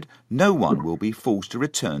 He said no one will be forced to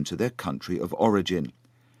return to their country of origin.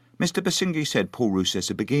 Mr. Busingye said Paul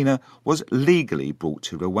Rusesabagina was legally brought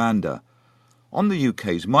to Rwanda. On the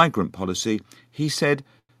UK's migrant policy, he said,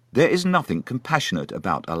 there is nothing compassionate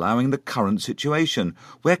about allowing the current situation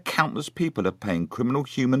where countless people are paying criminal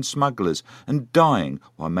human smugglers and dying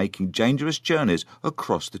while making dangerous journeys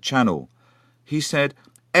across the channel. He said,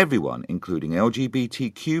 everyone, including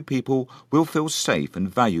LGBTQ people, will feel safe and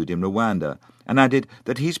valued in Rwanda, and added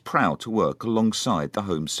that he's proud to work alongside the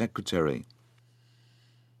Home Secretary.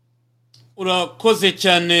 urakoze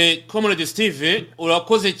cyane Comrade Steve,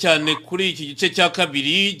 urakoze cyane kuri iki gice cya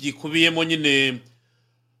kabiri gikubiyemo nyine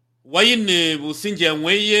wayine Busingye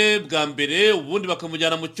yanyweye bwa mbere, ubundi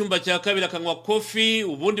bakamujyana mu cyumba cya kabiri akanywa coffee,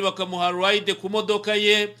 ubundi bakamuha ride ku modoka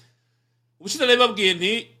ye. Ubushize rero babwiye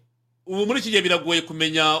nti ubu muri iki gihe biragoye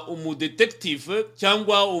kumenya umudetective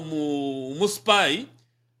cyangwa umuspy,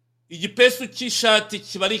 igipesu cy'ishati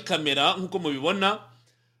kibari kamera nkuko mubibona,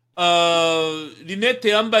 linete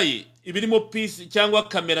yambaye ibirimo piece cyangwa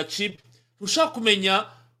kamera chip, ushaka kumenya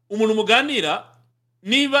umuntu muganira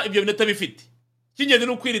niba ibyo bintu tabifite. Kingenze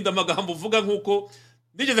no kwirinda amagambo uvuga nkuko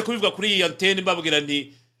ndigeze kubivuga kuri iyi antenne babwira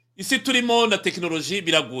nti isi turimo na technology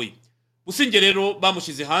biragoye. Busingye rero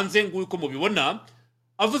bamushize hanze nguko mubibona,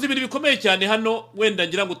 avuze ibintu bikomeye cyane hano, wenda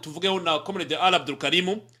ngira ngo tuvugeho na Comrade Abdul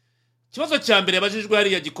Karim. Kibazo cya mbere yabajijwe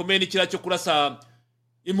hari ya gikomeye n'ikira cyo kurasa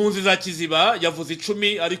impunzi za Kiziba yavuze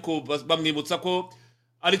 10 ariko bamwibutsa ko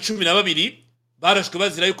ari 12 barashwe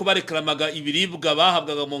bazira yuko barekramaga ibiribwa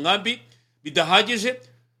bahabwaga mu nkambi bidahagije.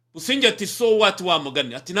 Busingye ati so what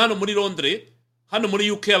wamugani ati hano muri Londres, hano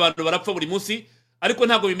muri UK abantu barapfa buri munsi, ariko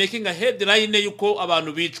ntago bimaking a headline yuko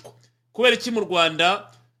abantu bicwa. Kubera iki mu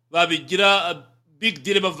Rwanda babigira big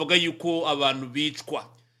deal bavuga yuko abantu bicwa?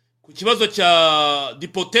 Ku kibazo cya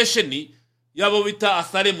deportation yabo bita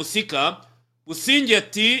Asare Musika, Busingye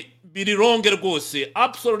ati biri wrong rwose,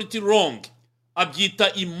 absolutely wrong,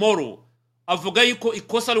 abyita immoral. Avuga yuko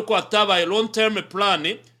ikosa ruko atabaye long term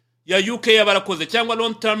plan ya UK yabarakoze cyangwa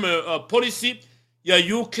long term policy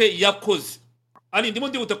ya UK yakoze. Ani ndimo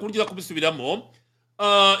ndibuta kurungiza kubisubiramo.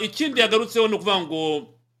 Ikindi yagarutseho no kuvuga ngo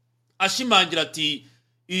ashimangira ati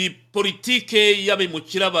i politike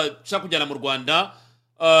y'abimukira bashaka kujyana mu Rwanda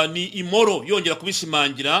ni imoro, yongera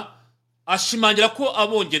kubishimangira. Ashimangira ko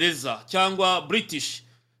abongereza cyangwa British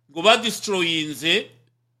ngo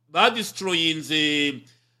badestroyinze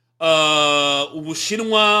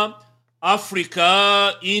Ubushinwa,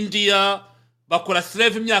 Africa, India, bakora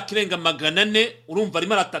slave imyaka irenga 400. Urumva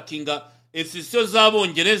arimo aratakinga institution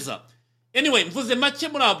z'abongereza. Anyway, mvuze make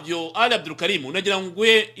muri abyo Ali Abdul Karim, nagira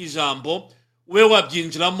nguye ijambo we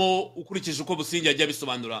wabyinjiramo ukurikije uko Busingye ajya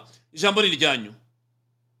bisobanura. Ijambo ni ryanyu.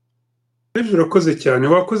 Urakoze cyane,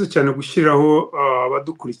 wakoze cyane gushyiraho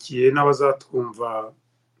abadukurikiye n'abazatwumva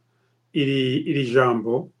iri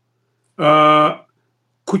jambo.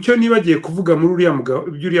 Kucyo nibagiye kuvuga muri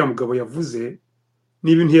uriya mugabo yavuze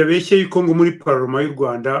ni ibintu yabeshye yuko ngo muri parlement y'u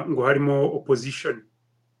Rwanda ngo harimo opposition.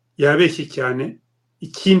 Yabeshye cyane.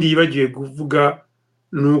 Ikindi yibagiye kuvuga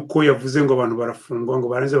nuko yavuze ngo abantu barafungwa, ngo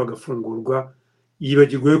baranze bagafungurwa.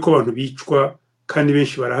 Yibagirwe ko abantu bicwa kandi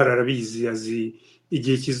benshi baraharara bizi. Azi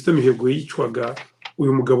igihe Kizito Mihigo yicwaga,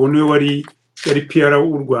 uyu mugabo niwe yari PR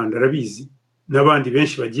w'u Rwanda, arabizi. N'abandi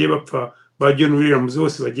benshi bagiye bapfa, bagiye n'urira muzi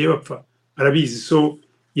bose bagiye bapfa, arabizi. So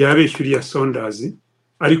yabeshyuriye Sondazi,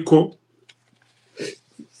 ariko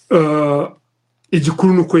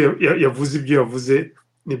igikuru nuko yavuze ibyo yavuze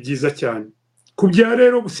ni byiza cyane. Kubya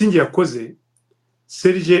rero Busingye yakoze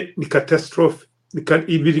Serge ni catastrophe,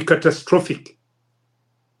 biri catastrophic.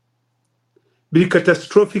 Biri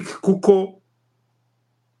catastrophic kuko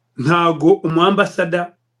ntago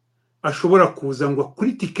umwambasada ashobora kuza ngo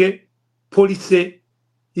akritike police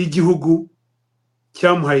y'igihugu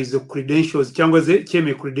cyamuhaye izo credentials cyangwa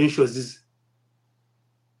cyemeye credentials.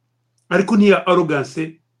 Ariko niya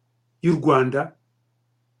arrogance y'u Rwanda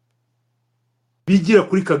bigira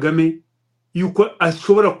kuri Kagame yuko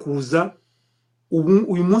ashobora kuza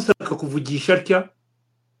uyu munsi akakuvugisha atya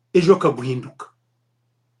ejo akaguhinduka.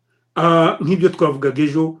 Nk'ibyo twavugaga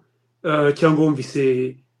ejo, cyangwa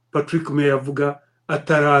wumvise Patrick Meya yavuga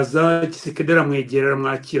ataraza Kisekedi aramwegera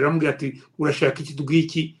aramwakira aramubwira ati urashaka iki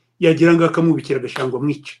tugwiki, yagira ngo akamubikira agashangwa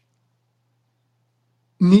mwica.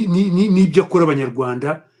 Nibyo akora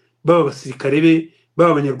Abanyarwanda, baba basirikare be,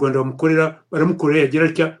 baba Abanyarwanda baramukorera yagira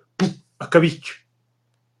atya akabica.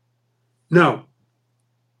 Now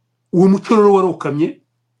uwo mucororo warokamye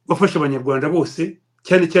wafasha Abanyarwanda bose,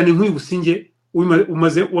 cyane cyane nk'uyu Busingye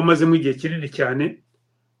wamaze mu gihe kinini cyane.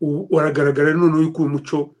 Waragaragara none yuko uyu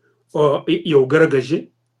muco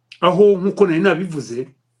yawugaragaje, aho nkuko nari nabivuze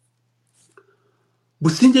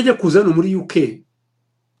Busingye ajya kuza no muri UK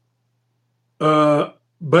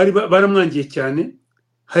baramwangiye cyane.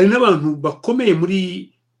 Hari n'abantu bakomeye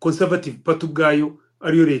muri Conservative Party ubwayo,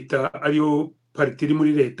 ariyo leta, ariyo party iri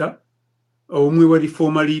muri leta, umwe wari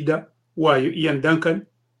former leader wayo Ian Duncan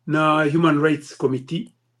na Human Rights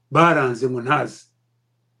Committee baranze ngo ntazi.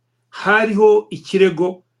 Hariho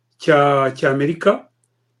ikirego cya Amerika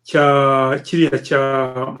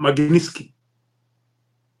cya Magnitsky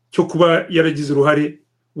cyo kuba yaragize uruhare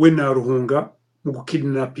we na Ruhunga mu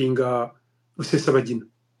gukidnappinga Rusesabagina,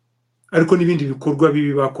 ariko n'ibindi bikorwa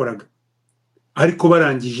bibi bakoraga. Ariko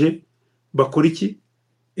barangije bakora iki?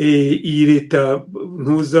 Iyi leta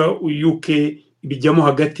ntuza UK ibijyamo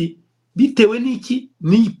hagati bitewe n'iki?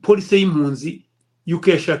 Ni police y'impunzi UK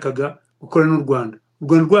yashakaga gukora n'u Rwanda. U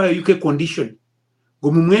Rwanda rwahaye UK condition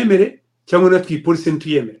ngo mumwemere cyangwa natwe police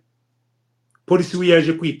ntuyemere. Police we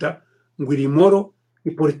yaje kwita ngo iri moro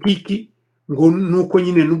ni politiki, ngo nuko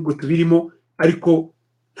nyine nubwo tubirimo, ariko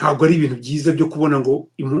ntabwo ari ibintu byiza byo kubona ngo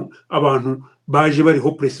abantu baje bari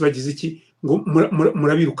hopeless bagize iki ngo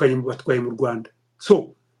murabirukanye mu batwaye mu Rwanda.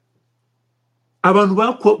 So abantu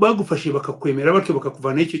bagufashe bakakwemera batyo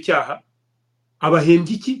bakakuvana icyo cyaha,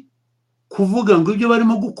 abahembye iki? Kuvuga ngo ibyo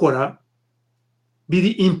barimo gukora biri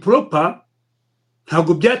improper,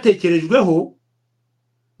 ntabwo byatekerejweho,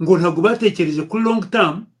 ngo ntabwo batekereje kuri long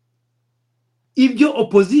term. Ibyo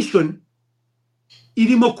opposition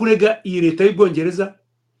irimo kurega iyi leta y'Ubwongereza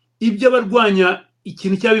ibyo abarwanya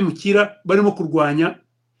ikintu cy'abimukira barimo kurwanya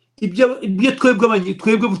ibyo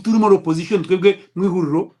twebwe turimo opposition twebwe mu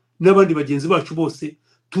ihuriro n'abandi bagenzi bacu bose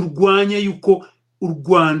turwanya yuko u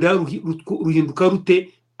Rwanda ruhinduka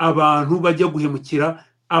rute abantu bajya guhemukira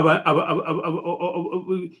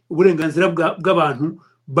uburenganzira bw'abantu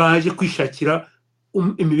baje kwishakira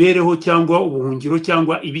imibereho cyangwa ubuhungiro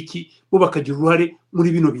cyangwa ibiki bo bakagira uruhare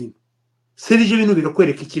muri bino bintu. Serije bino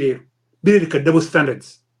birakwereka iki rero? Birereka double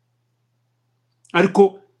standards.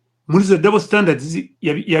 Ariko muri zo double standards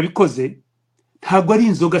yabikoze ntabwo ari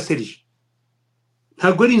inzoga Serije.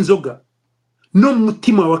 Ntabwo ari inzoga. No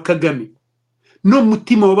mutima wa Kagame. No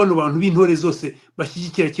mutima wa bano bantu b'intore zose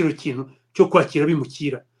bashyigikira kiro kintu cyo kwakira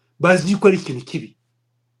bimukira. Bazi yuko ari ikintu kibi.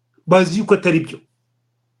 Bazi yuko atari byo.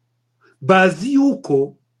 Bazi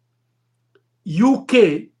yuko UK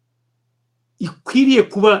ikwiriye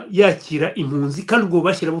kuba yakira impunzi kandi ubwo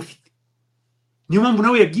bashyira bufite. Niyo mpamvu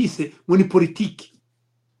nawe yabyise ngo ni politiki.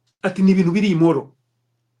 Ati ni ibintu biri imoro.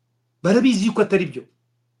 Barabizi yuko atari byo.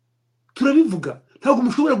 Turabivuga. Ntabwo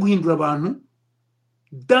mushobora guhindura abantu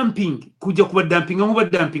dumping, kujya kuba dumpinga nk'uba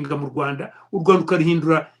dumpinga mu Rwanda, u Rwanda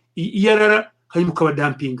ukarihindura iyarara hanyuma ukaba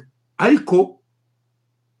dumpinga. Ariko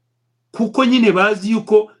kuko nyine bazi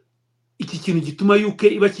yuko iki kintu gituma UK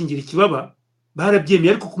ibakingira ikibaba,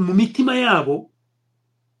 barabyemeye, ariko mu mitima yabo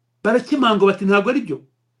barakemanga bati ntabwo ari byo.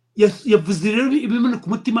 Yavuze rero ibimene ku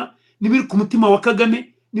mutima, nibiri ku mutima wa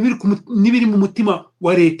Kagame, nibiri mu mutima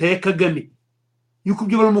wa leta ya Kagame, yuko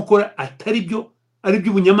ibyo barimo gukora atari byo, ari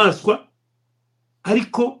by'ubunyamaswa.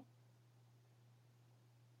 Ariko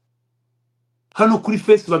hano kuri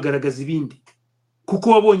face bagaragaza ibindi, kuko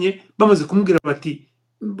wabonye bamaze kumubwira bati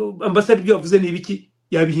ambassador ibyo yavuze ni ibiki,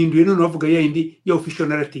 yabihinduye none bavuga yindi ya official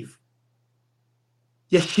narrative.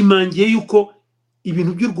 Yashimangiye yuko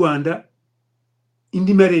ibintu by'u Rwanda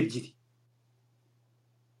indi mare ebyiri,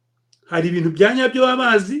 hari ibintu byanyabyo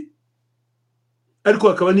babazi, ariko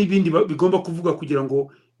hakaba n'ibindi bigomba kuvuga kugira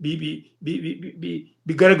ngo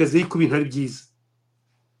bigaragaze yuko ibintu ari byiza.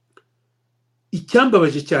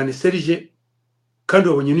 Icyambabaje cyane Serije, kandi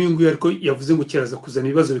wabonye n'uyu nguyu ariko yavuze ngo kiraza kuzana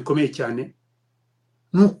ibibazo bikomeye cyane,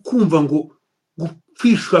 nukumva ngo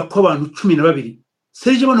gupfishwa kw'abantu 12.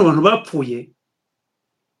 Serije bano bantu bapfuye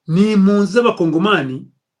ni impunzi z'abakongomani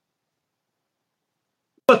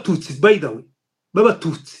b'abatutsi, by the way,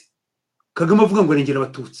 b'abatutsi. Kagame avuga ngo arengera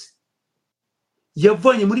abatutsi,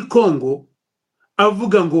 yavanye muri Kongo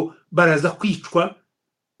avuga ngo baraza kwicwa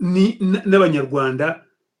n'abanyarwanda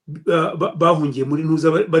bahungiye muri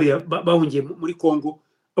ntuza bahungiye muri Kongo,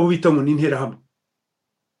 abo bita ngo n'interahamwe.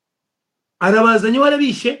 Arabazanye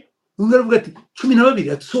warabishe, umwe aravuga ati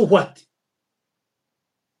 12, ati so what?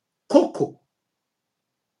 Koko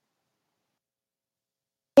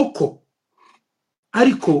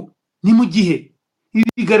ariko ni mu gihe ibi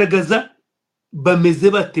bigaragaza bameze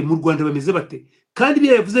bate mu Rwanda, bameze bate, kandi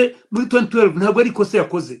biya yavuze muri 2012 ntabwo ari kosa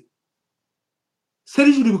yakoze.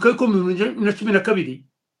 Serije uribuka ko mu 2012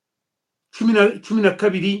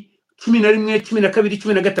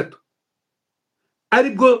 11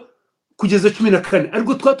 aribwo kugeza 14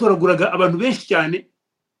 aribwo twatoraguraga abantu benshi cyane,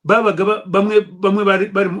 babaga bamwe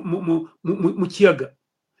bari mu kiyaga,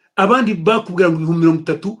 abandi bakubwira ngo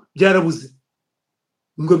 30 byarabuze,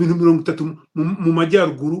 ngo 30 mu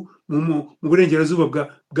majyaruguru mu burengerazuba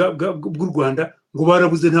bw'u Rwanda ngo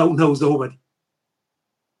barabuze nta uzi aho bari.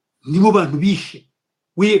 Nibo bantu bishe.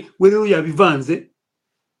 We rero yabivanze,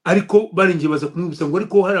 ariko baringiye baza kumwibutsa ngo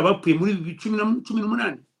ariko hari abapfuye muri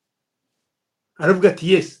 2018. Aravuga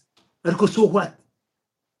ati yes, ariko so what?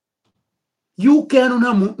 UK hano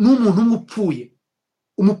nta n'umuntu umupfuye,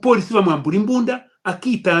 umupolisi bamwambura imbunda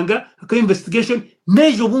akitanga aka investigation,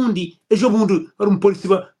 ejo bundi hari umupolisi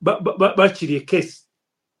bakiriye case,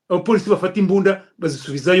 abapolisi bafata imbunda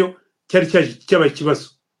bazisubizayo, cyabaye ikibazo.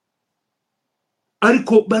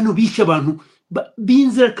 Ariko bano bisha abantu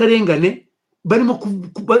binzira karengane,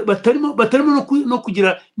 batarimo no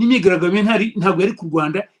kugira n'imyigaragambyo, ntabwo yari ku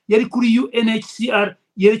Rwanda, yari kuri UNHCR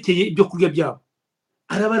yerekeye ibyo kurya byabo.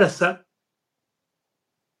 Arabarasa.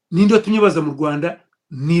 Ninde watumye baza mu Rwanda?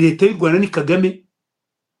 Ni leta y'u Rwanda, ni Kagame.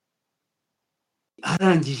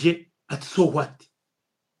 Arangije ati so what?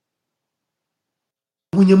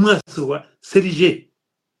 Umunyamwaso wa Serije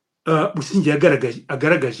Busingye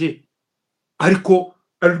agaragaje, ariko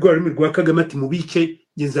ari rwa rurimi rwa Kagame ati mubice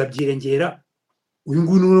nge nzabyirengera. Uyu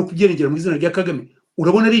nguyu no kubyirengera mu izina rya Kagame,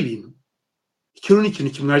 urabona ari ibintu. Icyo ni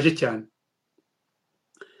ikintu kimwaje cyane.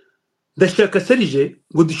 Ndashaka Serije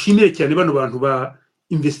ngo dushimire cyane bano bantu ba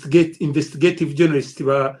investigative journalist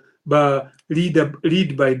ba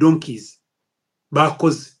lead by donkeys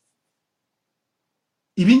bakoze.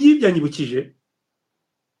 ibi ngibi byanyibukije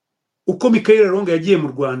uko Michael Ronga yagiye mu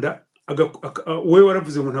Rwanda wowe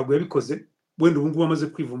waravuze ngo ntabwo yabikoze wenda ubu ngubu amaze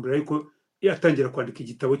kwivumbura ariko yatangira kwandika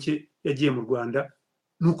igitabo cye yagiye mu Rwanda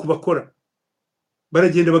nuko bakora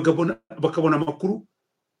baragenda bakabona amakuru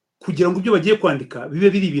kugira ngo ibyo bagiye kwandika bibe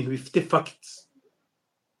biri ibintu bifite facts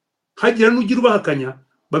hagira n'ugira ubahakanya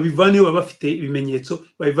babivaneyo baba bafite ibimenyetso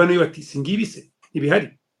babivaneyo bati singibi se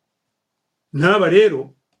ibihari ntaba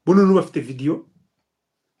rero bono n'ubafite video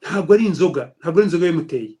ntabwo ari inzoga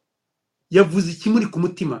yamuteye yavuze ikimuri ku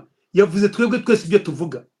mutima yavuze twebwe twese ibyo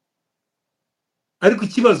tuvuga ariko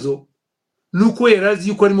ikibazo nuko yarazi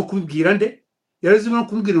yuko arimo kubibwira nde yarazi no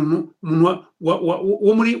kumubwira umuntu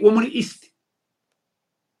wo muri East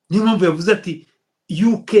niyo mpamvu yavuze ati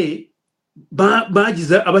UK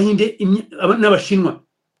bagize abahinde n'abashinwa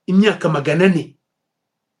imyaka 400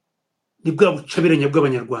 ni bwa bucabiranya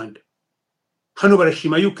bw'abanyarwanda hano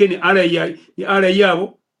barashima UK ni ara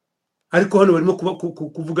yabo ariko hano barimo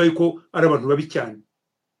kuvuga yuko ari abantu babi cyane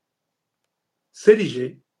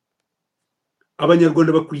Serije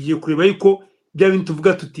abanyarwanda bakwiye kureba yuko bya bintu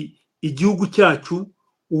tuvuga tuti igihugu cyacu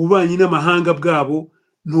ububanyi n'amahanga bwabo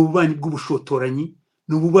n'ububanyi bw'ubushotoranyi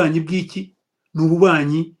n'ububanyi bw'iki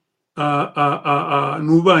n'ububanyi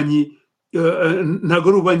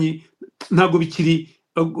ntago bikiri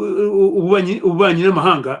ububanyi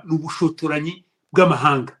n'amahanga n'ubushotoranyi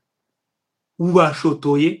bw'amahanga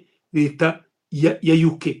ubashotoye leta ya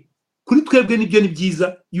UK kuri twebwe nibyo ni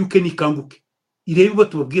byiza UK nikanguke irebe bo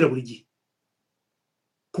tubabwira buri gihe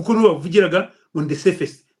kuko no bavugiraga on the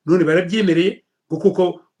surface none barabyemereye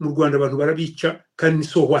kuko mu Rwanda abantu barabica kandi ni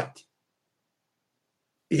so what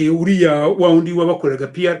uriya wa undi wabakoraga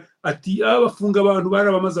PR ati abafunga abantu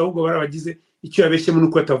barabamaze ahubwo barabagize icyo yabeshyemo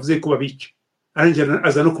nuko atavuze ko babica arangira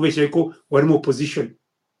aza no kubeshya ko wari mu opposition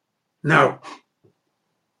now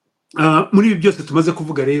muri ibi byose tumaze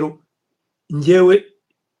kuvuga rero ngewe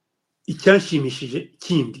icyanshimishije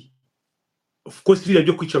kindi of course bira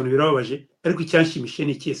byo kwica abantu birababaje ariko icyanshimishije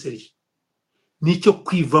ni Serije nicyo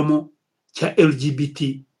kwivamo cya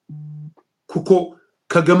LGBT kuko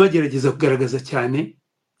Kagame agerageza kugaragaza cyane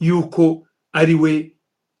yuko ariwe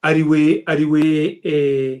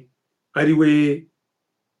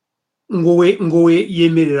ngowe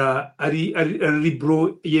yemerera ari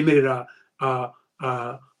bro yemerera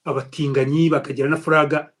abatinganyi bakagira na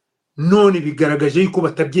furaga none bigaragaje yuko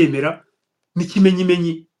batabyemera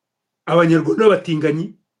n'ikimenyimenyi abanyarwanda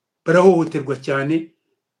b'abatinganyi barahohoterwa cyane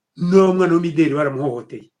n'umwana w'imideli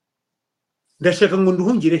baramuhohoteye ndashaka ngo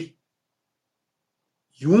nduhungire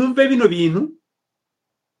yumve bino bintu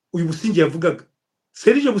uyu Busingye yavugaga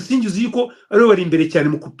Serije Busingye uzi yuko ari bari imbere cyane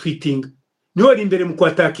mu kutwitinga niwe bari imbere mu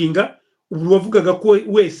kwatakinga ubu wavugaga ko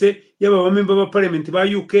wese yaba abamemba ba parliament ba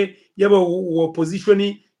UK yaba opposition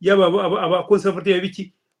yaba aba conservative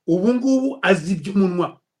biki ubu ngubu azibye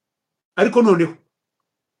umunwa ariko noneho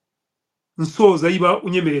nsoza yiba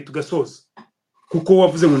unyemereye tugasoza kuko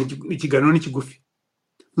wavuze ngo ikiganiro n'ikigufi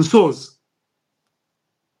nsoza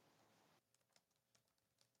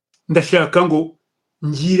ndashaka ngo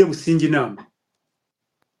ngire Busingye inama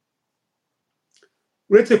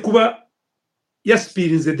uretse kuba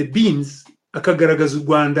yaspirinze the beans akagaragaza u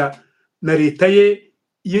Rwanda na leta ye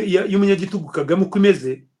y'umunyagitugu Kagame uko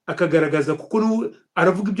imeze akagaragaza kuko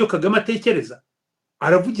aravuga ibyo Kagame atekereza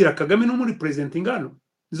aravugira Kagame no muri president ingano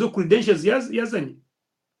izo credentials yazanye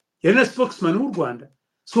yari na spokesman w'u Rwanda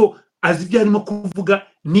so azi ibyo arimo kuvuga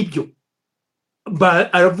nibyo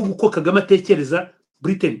aravuga uko Kagame atekereza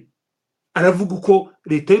Britain aravuga uko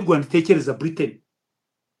leta y'u Rwanda itekereza Britain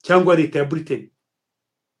cyangwa leta ya Britain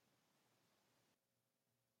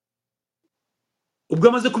ubwo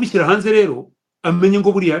amaze kubishyira hanze rero amenye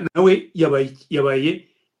ngo buriya nawe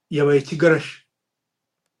yabaye kigarashi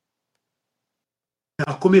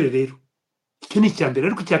nakomere rero icyo ni icyambere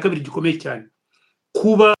ariko icya kabiri gikomeye cyane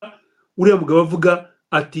kuba uriya mugabo avuga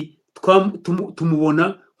ati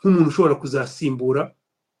tumubona nk'umuntu ushobora kuzasimbura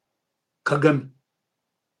Kagame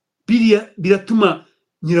biratuma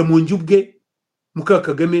Nyiramongi ubwe muka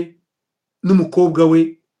Kagame n'umukobwa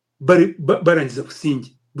we barangiza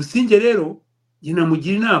Busingye rero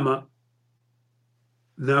namugira inama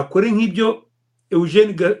nakore nk'ibyo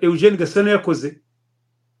Eugene Gasana yakoze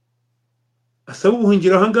asaba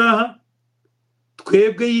ubuhungiro ahangaha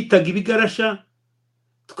twebwe yitaga ibigarasha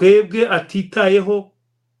twebwe atitayeho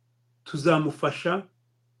tuzamufasha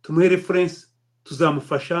tumuhe reference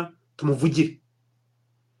tuzamufasha tumuvugire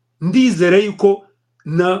ndizera yuko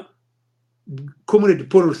na Comrade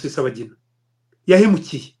Paul Rusesabagina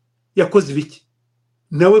yahemukiye yakoze ibiki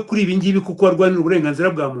nawe kuri ibi ngibi kuko arwanira uburenganzira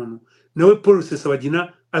bwa muntu nawe Paul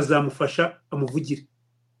Rusesabagina azamufasha amuvugire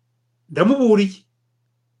ndamuburiye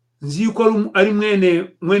nzi yuko ari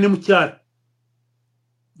mwene Mucyara,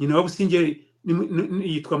 nyina wa Busingye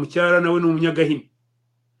yitwa Mucyara, nawe ni umunyagahini.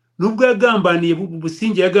 Nubwo yagambaniye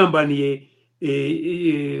Busingye yagambaniye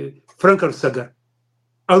Frank Rusagara,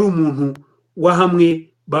 ari umuntu wa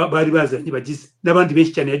hamwe bari bazanye bagize n'abandi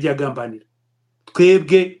benshi cyane yagiye agambanira.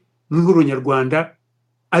 Twebwe nk'ihuriro nyarwanda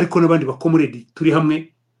ariko n'abandi bakomuredi turi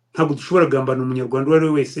hamwe, ntabwo dushobora gambana umunyarwanda uwo ari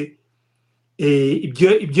we wese.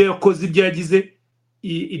 Ibyo yakoze, ibyo yagize,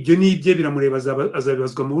 ibyo ni ibye, biramureba,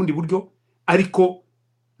 azabibazwa mu bundi buryo, ariko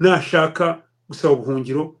nashaka gusaba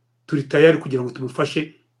ubuhungiro turi tayari kugira ngo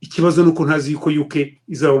tumufashe. Ikibazo nuko ntazi yuko UK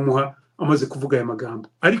izabamuha amaze kuvuga aya magambo,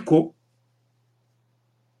 ariko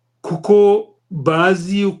kuko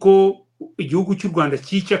bazi yuko igihugu cy'u Rwanda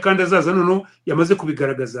cyica kandi azaza noneho yamaze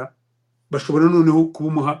kubigaragaza, bashobora noneho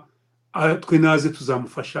kubumuha. Twe naze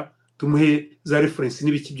tuzamufasha, tumuhe za reference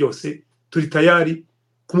n'ibiki byose, turi tayari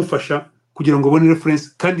kumufasha kugira ngo abone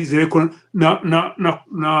reference, kandi izere ko na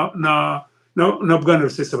Bwana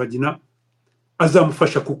Rusesabagina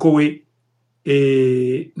azamufasha, kuko we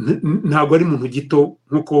ntabwo ari muntu gito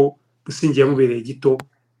nkuko Busingye yamubereye gito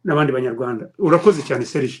n'abandi banyarwanda. Urakoze cyane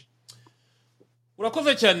Serge.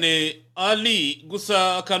 Urakoze cyane Ali.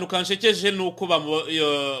 Gusa akantu kanshekeje nuko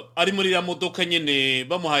ari muri ya modoka nyene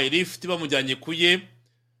bamuhaye lift bamujyanye kuye,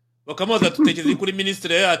 bakamubaza tutekereze kuri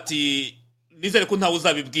ministre ati nizere ko ntawe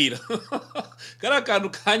uzabibwira. Kari akantu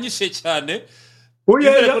kanyishe cyane.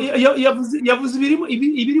 Yavuze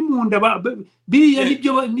ibiri mu nda, biriya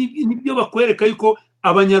nibyo bakwereka yuko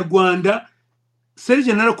abanyarwanda.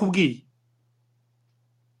 Serge narakubwiye,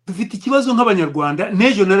 dufite ikibazo nk'abanyarwanda,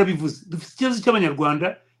 n'ejo narabivuze, dufite ikibazo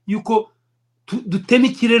cy'abanyarwanda yuko dutema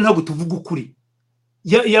ikirere, ntabwo tuvuga ukuri.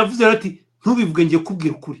 Yavuze ati ntubivuge, ngiye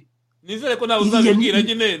kubwira ukuri. Nizere ko nawe uzabibwira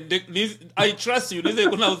nyine. I trust you. Nizere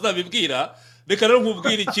ko nawe uzabibwira. Reka rero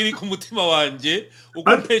nkubwire ikiri ku mutima wanjye,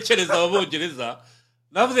 uko ntekereza ababongereza.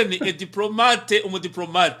 Navuze ni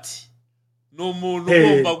umudiplomate ni umuntu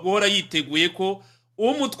ugomba guhora yiteguye ko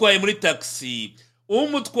umutwaye muri taxi,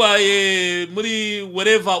 umutwaye muri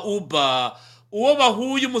wherever Uber, uwo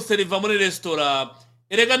bahuye umuseriva muri restaurant,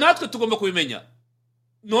 erega natwe tugomba kubimenya.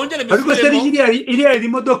 Nongere mbisubiremo, iriya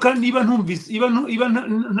imodoka niba ntumvise, iba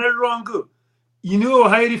na wrong, niwe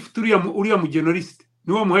wahaye lift uriya mugeneraliste,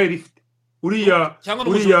 niwe wamuhaye lift uriya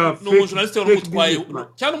n'umujournaliste warumutwaye,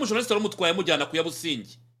 cyangwa umujournaliste warumutwaye mujyana kuya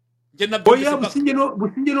Busingye. Nge nabyo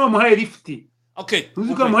Busingye no wamuhaye lift. Okay,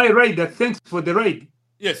 uzuka wamuhaye ride, thanks for the ride.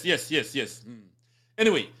 Yes.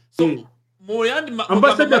 Anyway, so mu yandi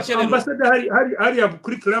ambassador hari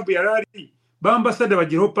kuri club yarari ba ambassador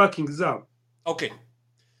bagiraho parking zabo. Okay,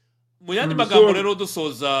 mu yandi magambo rero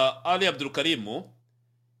dusoza Ali Abdulkarim,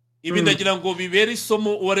 ibi ndagira ngo bibere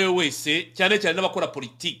isomo uwo ari we wese, cyane cyane n'abakora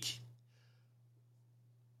politiki.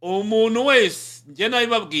 Umuntu wese, nge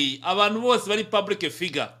nabibabwiye, abantu bose bari public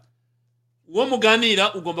figure, uwo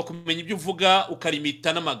muganira ugomba kumenya ibyo uvuga,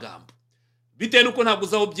 ukarimita n'amagambo, bitewe nuko ntabwo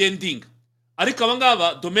uzaho byendinga. Ariko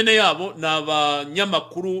abangaba domene yabo ni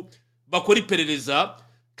abanyamakuru bakora iperereza,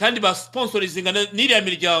 kandi ba sponsorizinga n'iriya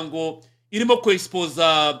miryango irimo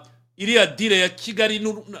kwexposa iriya dire ya Kigali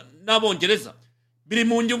n'Abongereza, biri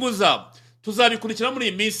mu nyungu zabo. Tuzabikurikira muri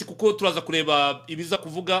iyi minsi, kuko turaza kureba ibiza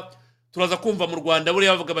kuvuga, turaza kumva mu Rwanda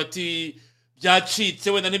buriya bavuga bati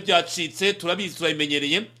byacitse, wenda ntibyacitse, turabizi,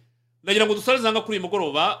 turabimenyereye. Ndagira ngo dusarezanga kuri uyu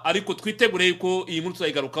mugoroba, ariko twitegure yuko iyi nkuru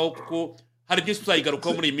tuzayigarukaho, kuko hari byinshi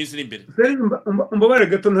tuzayigarukaho muri iyi minsi iri imbere. Mbabare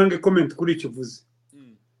gato ntange comment kuri icyo uvuze.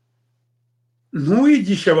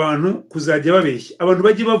 Ntuyigisha abantu kuzajya babeshya, abantu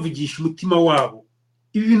bajye bavugisha umutima wabo.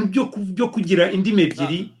 Ibi bintu byo kugira indimi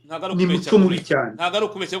ebyiri ni muco mubi cyane. Ntago ari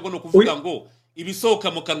ukubeshya, ahubwo ni ukuvuga ngo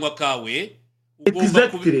ibisohoka mu kanwa kawe ugomba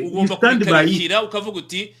kubikarikira, ukavuga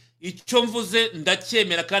uti icyo mvuze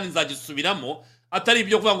ndacyemera kandi nzagisubiramo, atari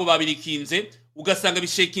ibyo kuvuga ngo babirikinze ugasanga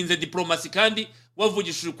bishekinze diplomasi kandi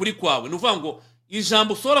wavugishije ukuri kwawe. Ni uvuga ngo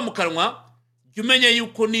ijambo usohora mu kanwa jya umenya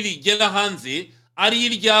yuko nirigera hanze ari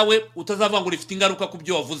iryawe, utazavuga ngo rifite ingaruka ku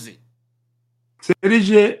byo wavuze.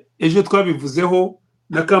 Serge, ejo twabivuzeho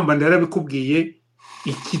na Kambanda yarabikubwiye,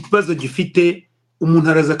 ikibazo gifite umuntu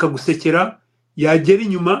araza akagusekera, yagera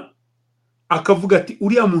inyuma akavuga ati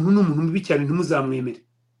uriya muntu ni umuntu mubi cyane, ntimuzamwemere.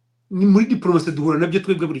 Ni muri diplomasi duhura nabyo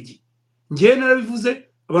twebwe buri gihe. Ngewe narabivuze,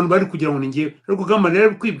 abantu bari kugira ngo ni ngewe, ariko Kambanda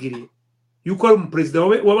yarabikwibwiriye yuko ari umuperezida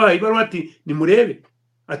wabaye ibaruwa ati nimurebe,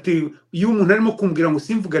 ati iyo umuntu arimo kumbwira ngo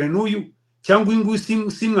simvugane n'uyu cyangwa uyu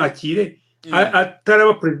nguyu simwakire,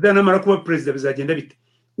 ataraba perezida, namara kuba perezida bizagenda bite?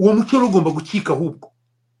 Uwo muco ugomba gucika, ahubwo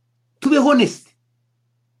tube honest.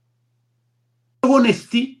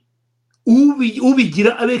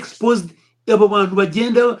 Ubigira abe exposed, abo bantu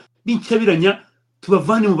bagenda b'incabiranya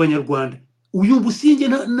tubavane mu banyarwanda. uyu Busingye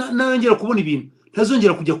nayongera kubona ibintu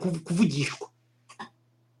ntazongera kujya kuvugishwa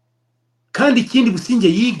kandi ikindi Busingye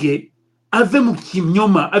yige ave mu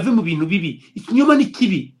kinyoma ave mu bintu bibi ikinyoma ni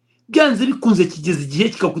kibi byanze bikunze kigeze igihe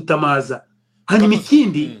kikagutamaza hanyuma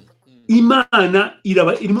ikindi Imana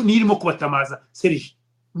irimo kubatamaza Serge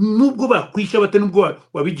nubwo bakwisha bate nubwo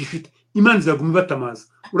wabigishite Imana izaguma ibatamaza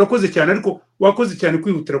urakoze cyane ariko wakoze cyane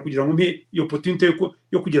kwihutira kugira ngo mpe iyo opportunity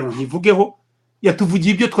yo kugira ngo ntivugeho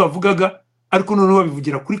yatuvugiye ibyo twavugaga ariko none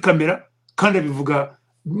babivugira kuri kamera kandi abivuga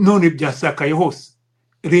none byasakaye hose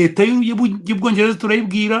leta y'Ubwongereza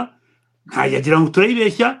turayibwira ntayagira ngo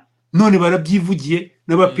turayibeshya none barabyivugiye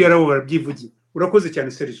n'abapiyara bo barabyivugiye urakoze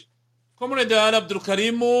cyane Serge Comrade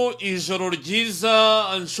Abdulkarimu ijoro ryiza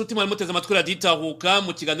nshuti mwari muteze amatwi Radio Itahuka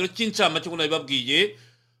mu kiganiro cy'incama cyo nabibabwiye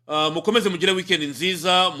mukomeze mugire weekend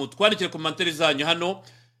nziza mutwandikire commentaire zanyu hano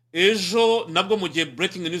ejo nabwo mu gihe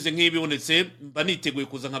breaking news nk'ibibonetse mba niteguye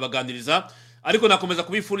kuza nkabaganiriza ariko nakomeza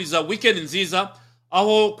kubifuriza weekend nziza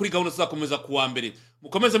aho kuri gahunda tuzakomeza kuwa mbere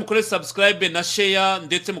mukomeze mukore subscribe na share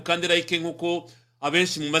ndetse mukande like nkuko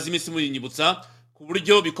abenshi mumaze iminsi muyinyibutsa ku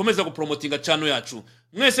buryo bikomeza gupromotinga channel yacu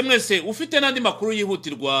mwese ufite nandi makuru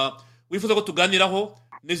yihutirwa wifuza ko tuganiraho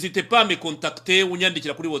n'izite pas me contacter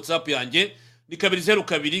unyandikira kuri WhatsApp yanjye ni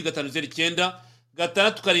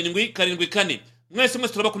 2020509 mwese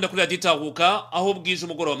turabakunda kuri Radio Itahuka aho bwije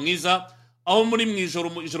umugoroba mwiza aho muri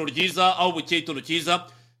ijoro ryiza aho bukeye itondo cyiza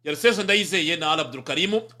yarasesha ndayizeye na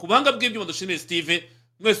Abdulkarimu kubanga bw'ibyo dushimire Steve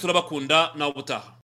mwese turabakunda na ubutaha